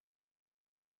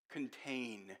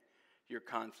 Contain your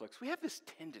conflicts. We have this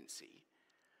tendency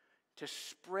to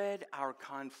spread our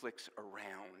conflicts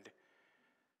around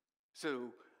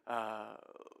so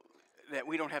that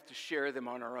we don't have to share them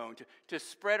on our own, to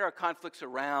spread our conflicts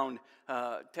around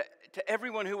to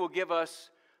everyone who will give us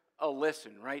a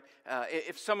listen, right?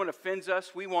 If someone offends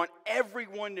us, we want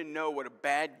everyone to know what a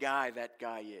bad guy that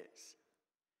guy is.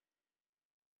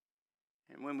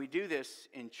 And when we do this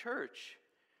in church,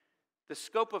 the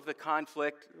scope of the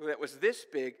conflict that was this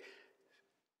big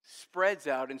spreads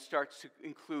out and starts to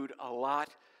include a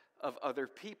lot of other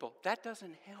people. That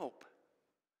doesn't help.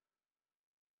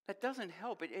 That doesn't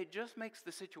help. It just makes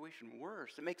the situation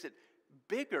worse. It makes it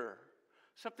bigger.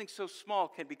 Something so small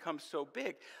can become so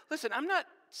big. Listen, I'm not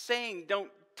saying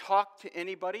don't talk to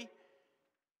anybody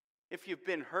if you've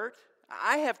been hurt.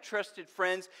 I have trusted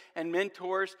friends and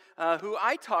mentors who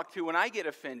I talk to when I get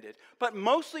offended, but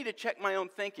mostly to check my own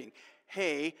thinking.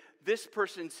 Hey, this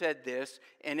person said this,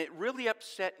 and it really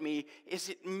upset me. Is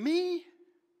it me?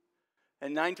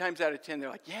 And 9 times out of 10, they're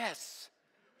like, yes,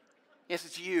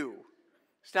 it's you.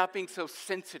 Stop being so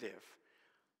sensitive.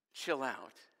 Chill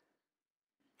out.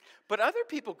 But other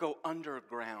people go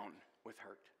underground with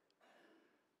hurt.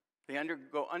 They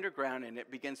go underground, and it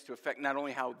begins to affect not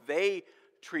only how they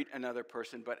treat another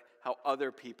person, but how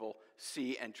other people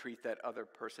see and treat that other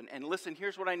person. And listen,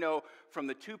 here's what I know from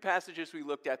the 2 passages we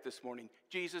looked at this morning.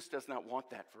 Jesus does not want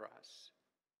that for us.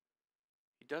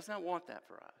 He does not want that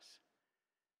for us.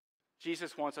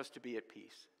 Jesus wants us to be at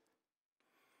peace.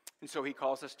 And so he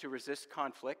calls us to resist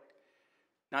conflict,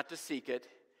 not to seek it.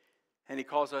 And he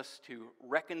calls us to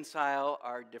reconcile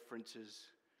our differences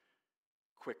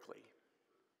quickly.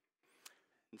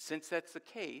 And since that's the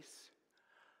case,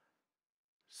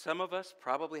 some of us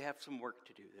probably have some work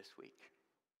to do this week.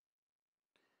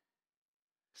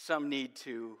 Some need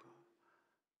to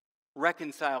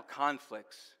reconcile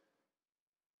conflicts,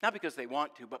 not because they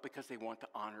want to, but because they want to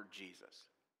honor Jesus.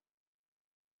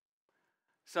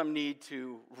 Some need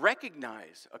to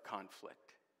recognize a conflict.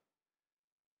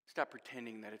 Stop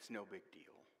pretending that it's no big deal.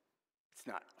 It's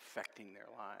not affecting their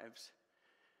lives.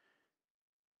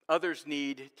 Others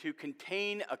need to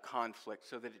contain a conflict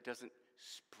so that it doesn't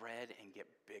spread and get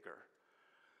bigger.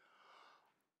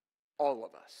 All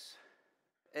of us,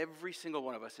 every single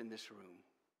one of us in this room,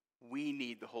 we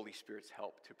need the Holy Spirit's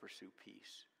help to pursue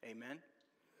peace. Amen?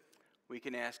 We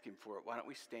can ask him for it. Why don't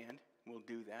we stand? We'll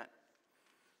do that.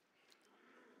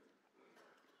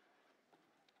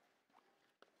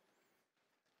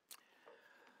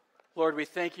 Lord, we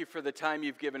thank you for the time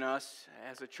you've given us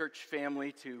as a church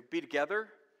family to be together,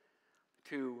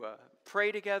 to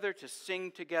pray together, to sing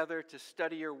together, to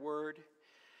study your word.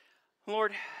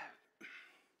 Lord,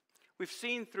 we've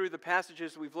seen through the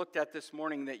passages we've looked at this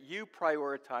morning that you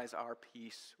prioritize our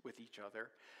peace with each other.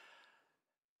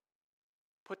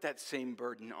 put that same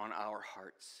burden on our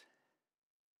hearts.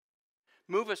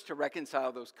 Move us to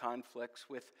reconcile those conflicts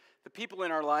with the people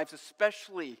in our lives,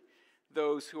 especially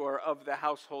those who are of the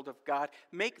household of God.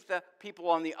 Make the people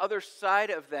on the other side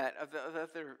of that, of the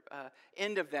other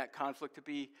end of that conflict, to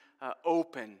be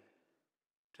open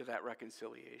to that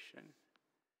reconciliation.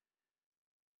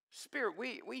 Spirit,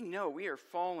 we know we are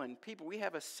fallen people. We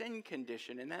have a sin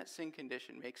condition, and that sin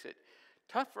condition makes it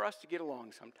tough for us to get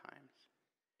along sometimes.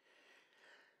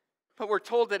 But we're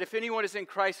told that if anyone is in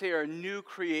Christ, they are a new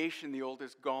creation. The old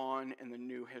is gone and the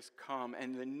new has come.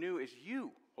 And the new is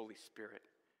you, Holy Spirit,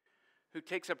 who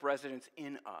takes up residence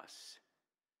in us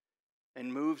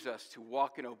and moves us to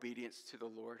walk in obedience to the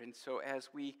Lord. And so as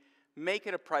we make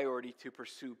it a priority to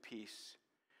pursue peace,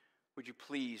 would you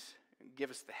please give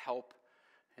us the help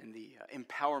and the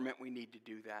empowerment we need to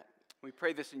do that? We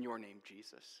pray this in your name,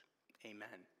 Jesus. Amen.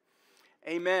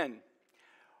 Amen.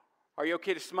 Are you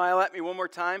okay to smile at me one more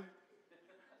time?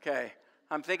 Okay.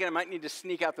 I'm thinking I might need to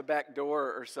sneak out the back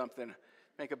door or something.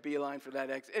 Make a beeline for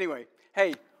that exit. Anyway,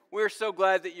 hey, we're so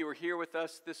glad that you were here with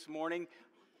us this morning.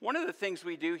 One of the things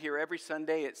we do here every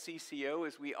Sunday at CCO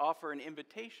is we offer an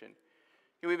invitation.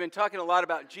 We've been talking a lot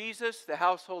about Jesus, the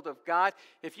household of God.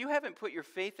 If you haven't put your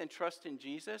faith and trust in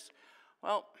Jesus,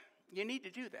 well, you need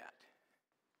to do that.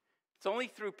 It's only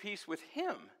through peace with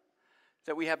Him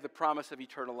that we have the promise of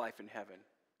eternal life in heaven.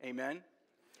 Amen?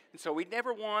 And so we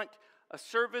never want a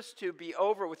service to be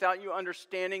over without you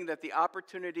understanding that the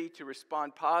opportunity to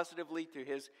respond positively to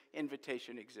His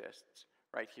invitation exists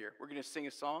right here. We're going to sing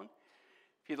a song.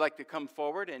 If you'd like to come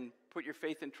forward and put your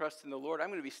faith and trust in the Lord, I'm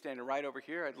going to be standing right over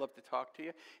here. I'd love to talk to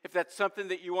you. If that's something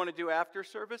that you want to do after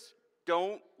service,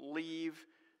 don't leave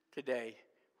today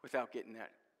without getting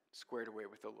that squared away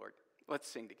with the Lord. Let's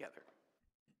sing together.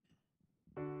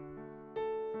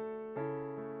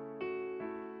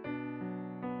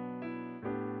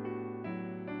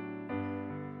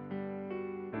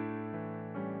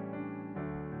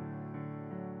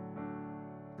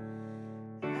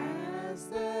 As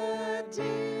the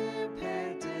deer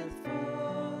panteth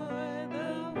for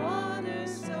the water,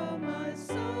 so my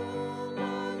soul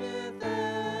longeth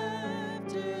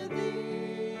after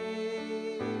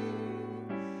thee.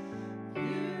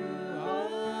 You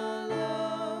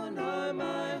alone are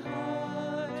my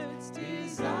heart's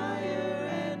desire,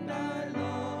 and I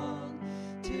long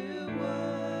to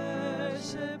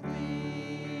worship thee.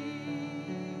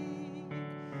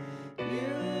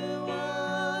 You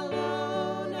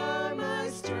alone are my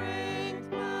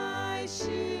strength, my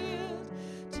shield.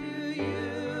 To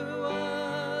you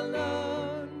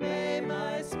alone may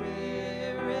my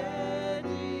spirit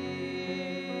yield.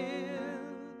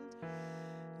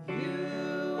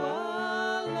 You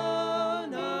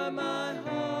alone are my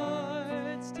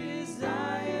heart's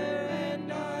desire,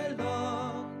 and I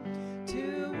long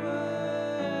to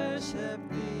worship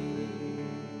thee.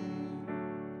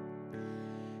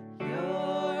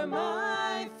 You're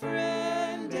my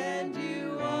friend and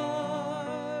you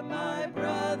are my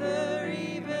brother,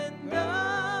 even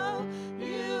though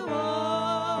you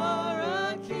are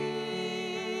a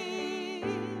king.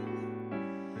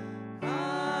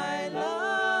 I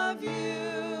love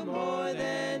you more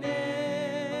than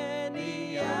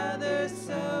any other,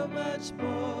 so much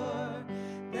more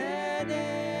than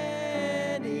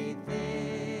anything.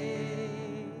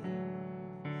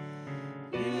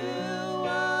 You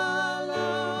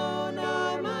alone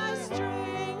are my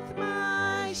strength,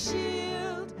 my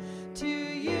shield. To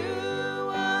you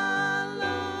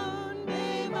alone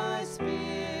may my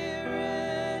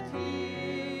spirit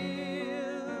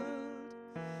yield.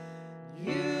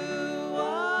 You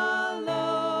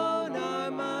alone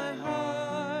are my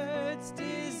heart's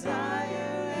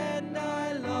desire, and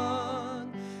I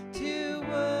long to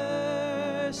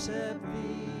worship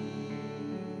thee.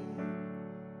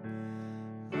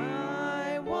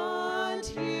 I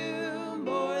want you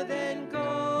more than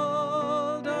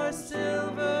gold or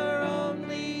silver,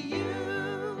 only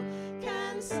you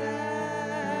can satisfy.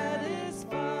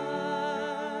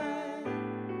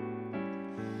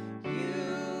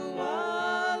 You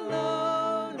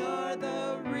alone are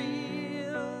the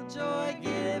real joy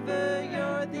giver,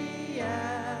 you're the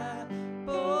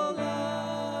apple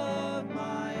of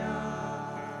my eye.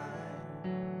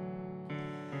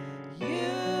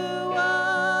 You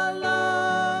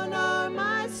alone are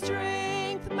my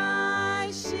strength, my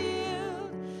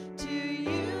shield. To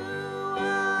you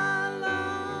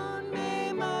alone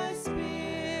may my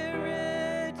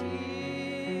spirit yield.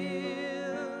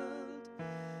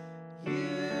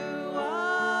 You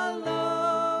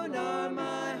alone are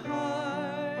my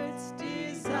heart's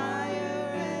desire,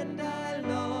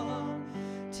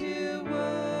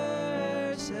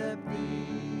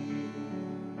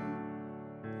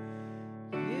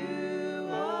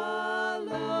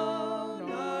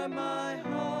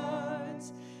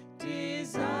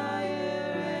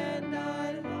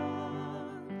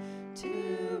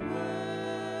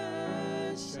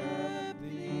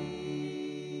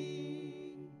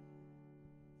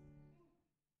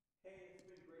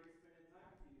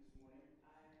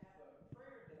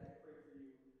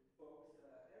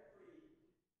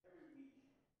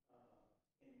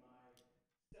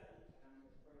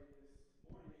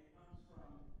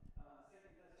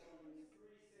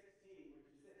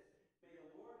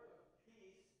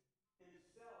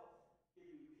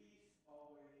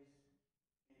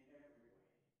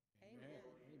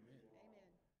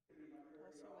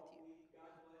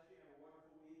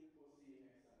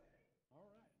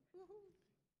 Woo-hoo.